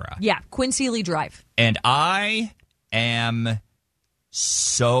Bandera. Yeah, Quincy Lee Drive. And I am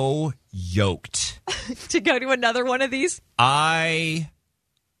so yoked to go to another one of these. I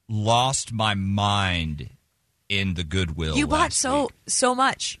lost my mind in the Goodwill. You bought so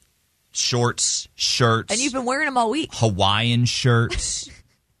much. Shorts, shirts. And you've been wearing them all week. Hawaiian shirts,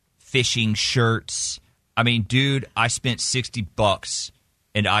 fishing shirts. I mean, dude, I spent $60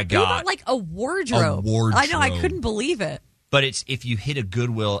 and I got... You bought like a wardrobe. I know, I couldn't believe it. But it's if you hit a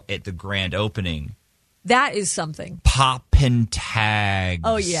Goodwill at the grand opening... That is something. Poppin'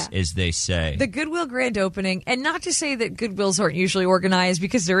 tags, yeah, as they say. The Goodwill grand opening, and not to say that Goodwills aren't usually organized,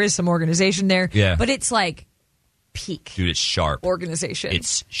 because there is some organization there, but it's like peak. Dude, it's sharp. Organization.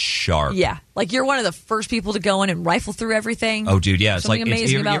 It's sharp. Yeah. Like you're one of the first people to go in and rifle through everything. Oh, dude, yeah. It's something like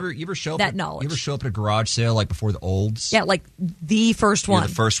amazing you ever show up that knowledge. You ever show up at a garage sale like before the olds? Yeah, like the first one. You're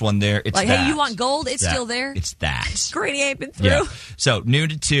the first one there. It's like, that. hey, you want gold? It's still there. It's that. Grady ain't been through. Yeah. So noon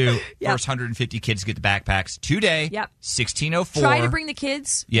to 2, first 150 kids get the backpacks today. Yep. 1604. Try to bring the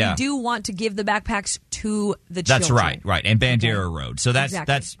kids. Yeah. You do want to give the backpacks to the That's children. right. And Bandera Road. So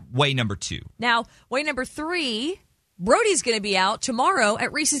that's way number 2. Now, way number 3, Brody's going to be out tomorrow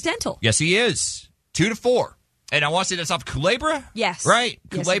at Reese's Dental. Yes, he is. 2 to 4. And I want to say that's off Culebra? Yes. Right?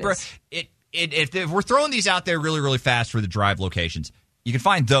 Yes, Culebra. If we're throwing these out there really, really fast for the drive locations, you can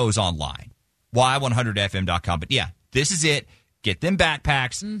find those online. Y100fm.com. But yeah, this is it. Get them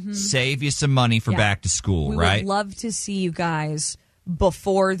backpacks. Save you some money for back to school, right? We would love to see you guys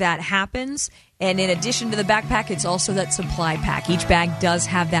before that happens. And in addition to the backpack, it's also that supply pack. Each bag does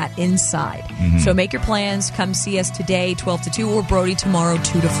have that inside. So make your plans. Come see us today, 12 to 2, or Brody tomorrow,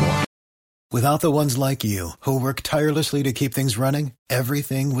 2 to 4. Without the ones like you, who work tirelessly to keep things running,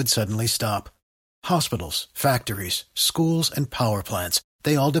 everything would suddenly stop. Hospitals, factories, schools, and power plants,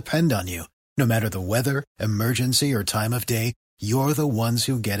 they all depend on you. No matter the weather, emergency, or time of day, you're the ones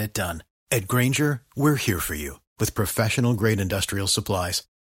who get it done. At Grainger, we're here for you with professional-grade industrial supplies.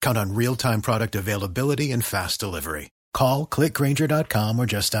 Count on real-time product availability and fast delivery. Call, clickgrainger.com, or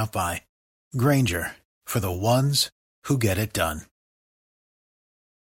just stop by. Grainger, for the ones who get it done.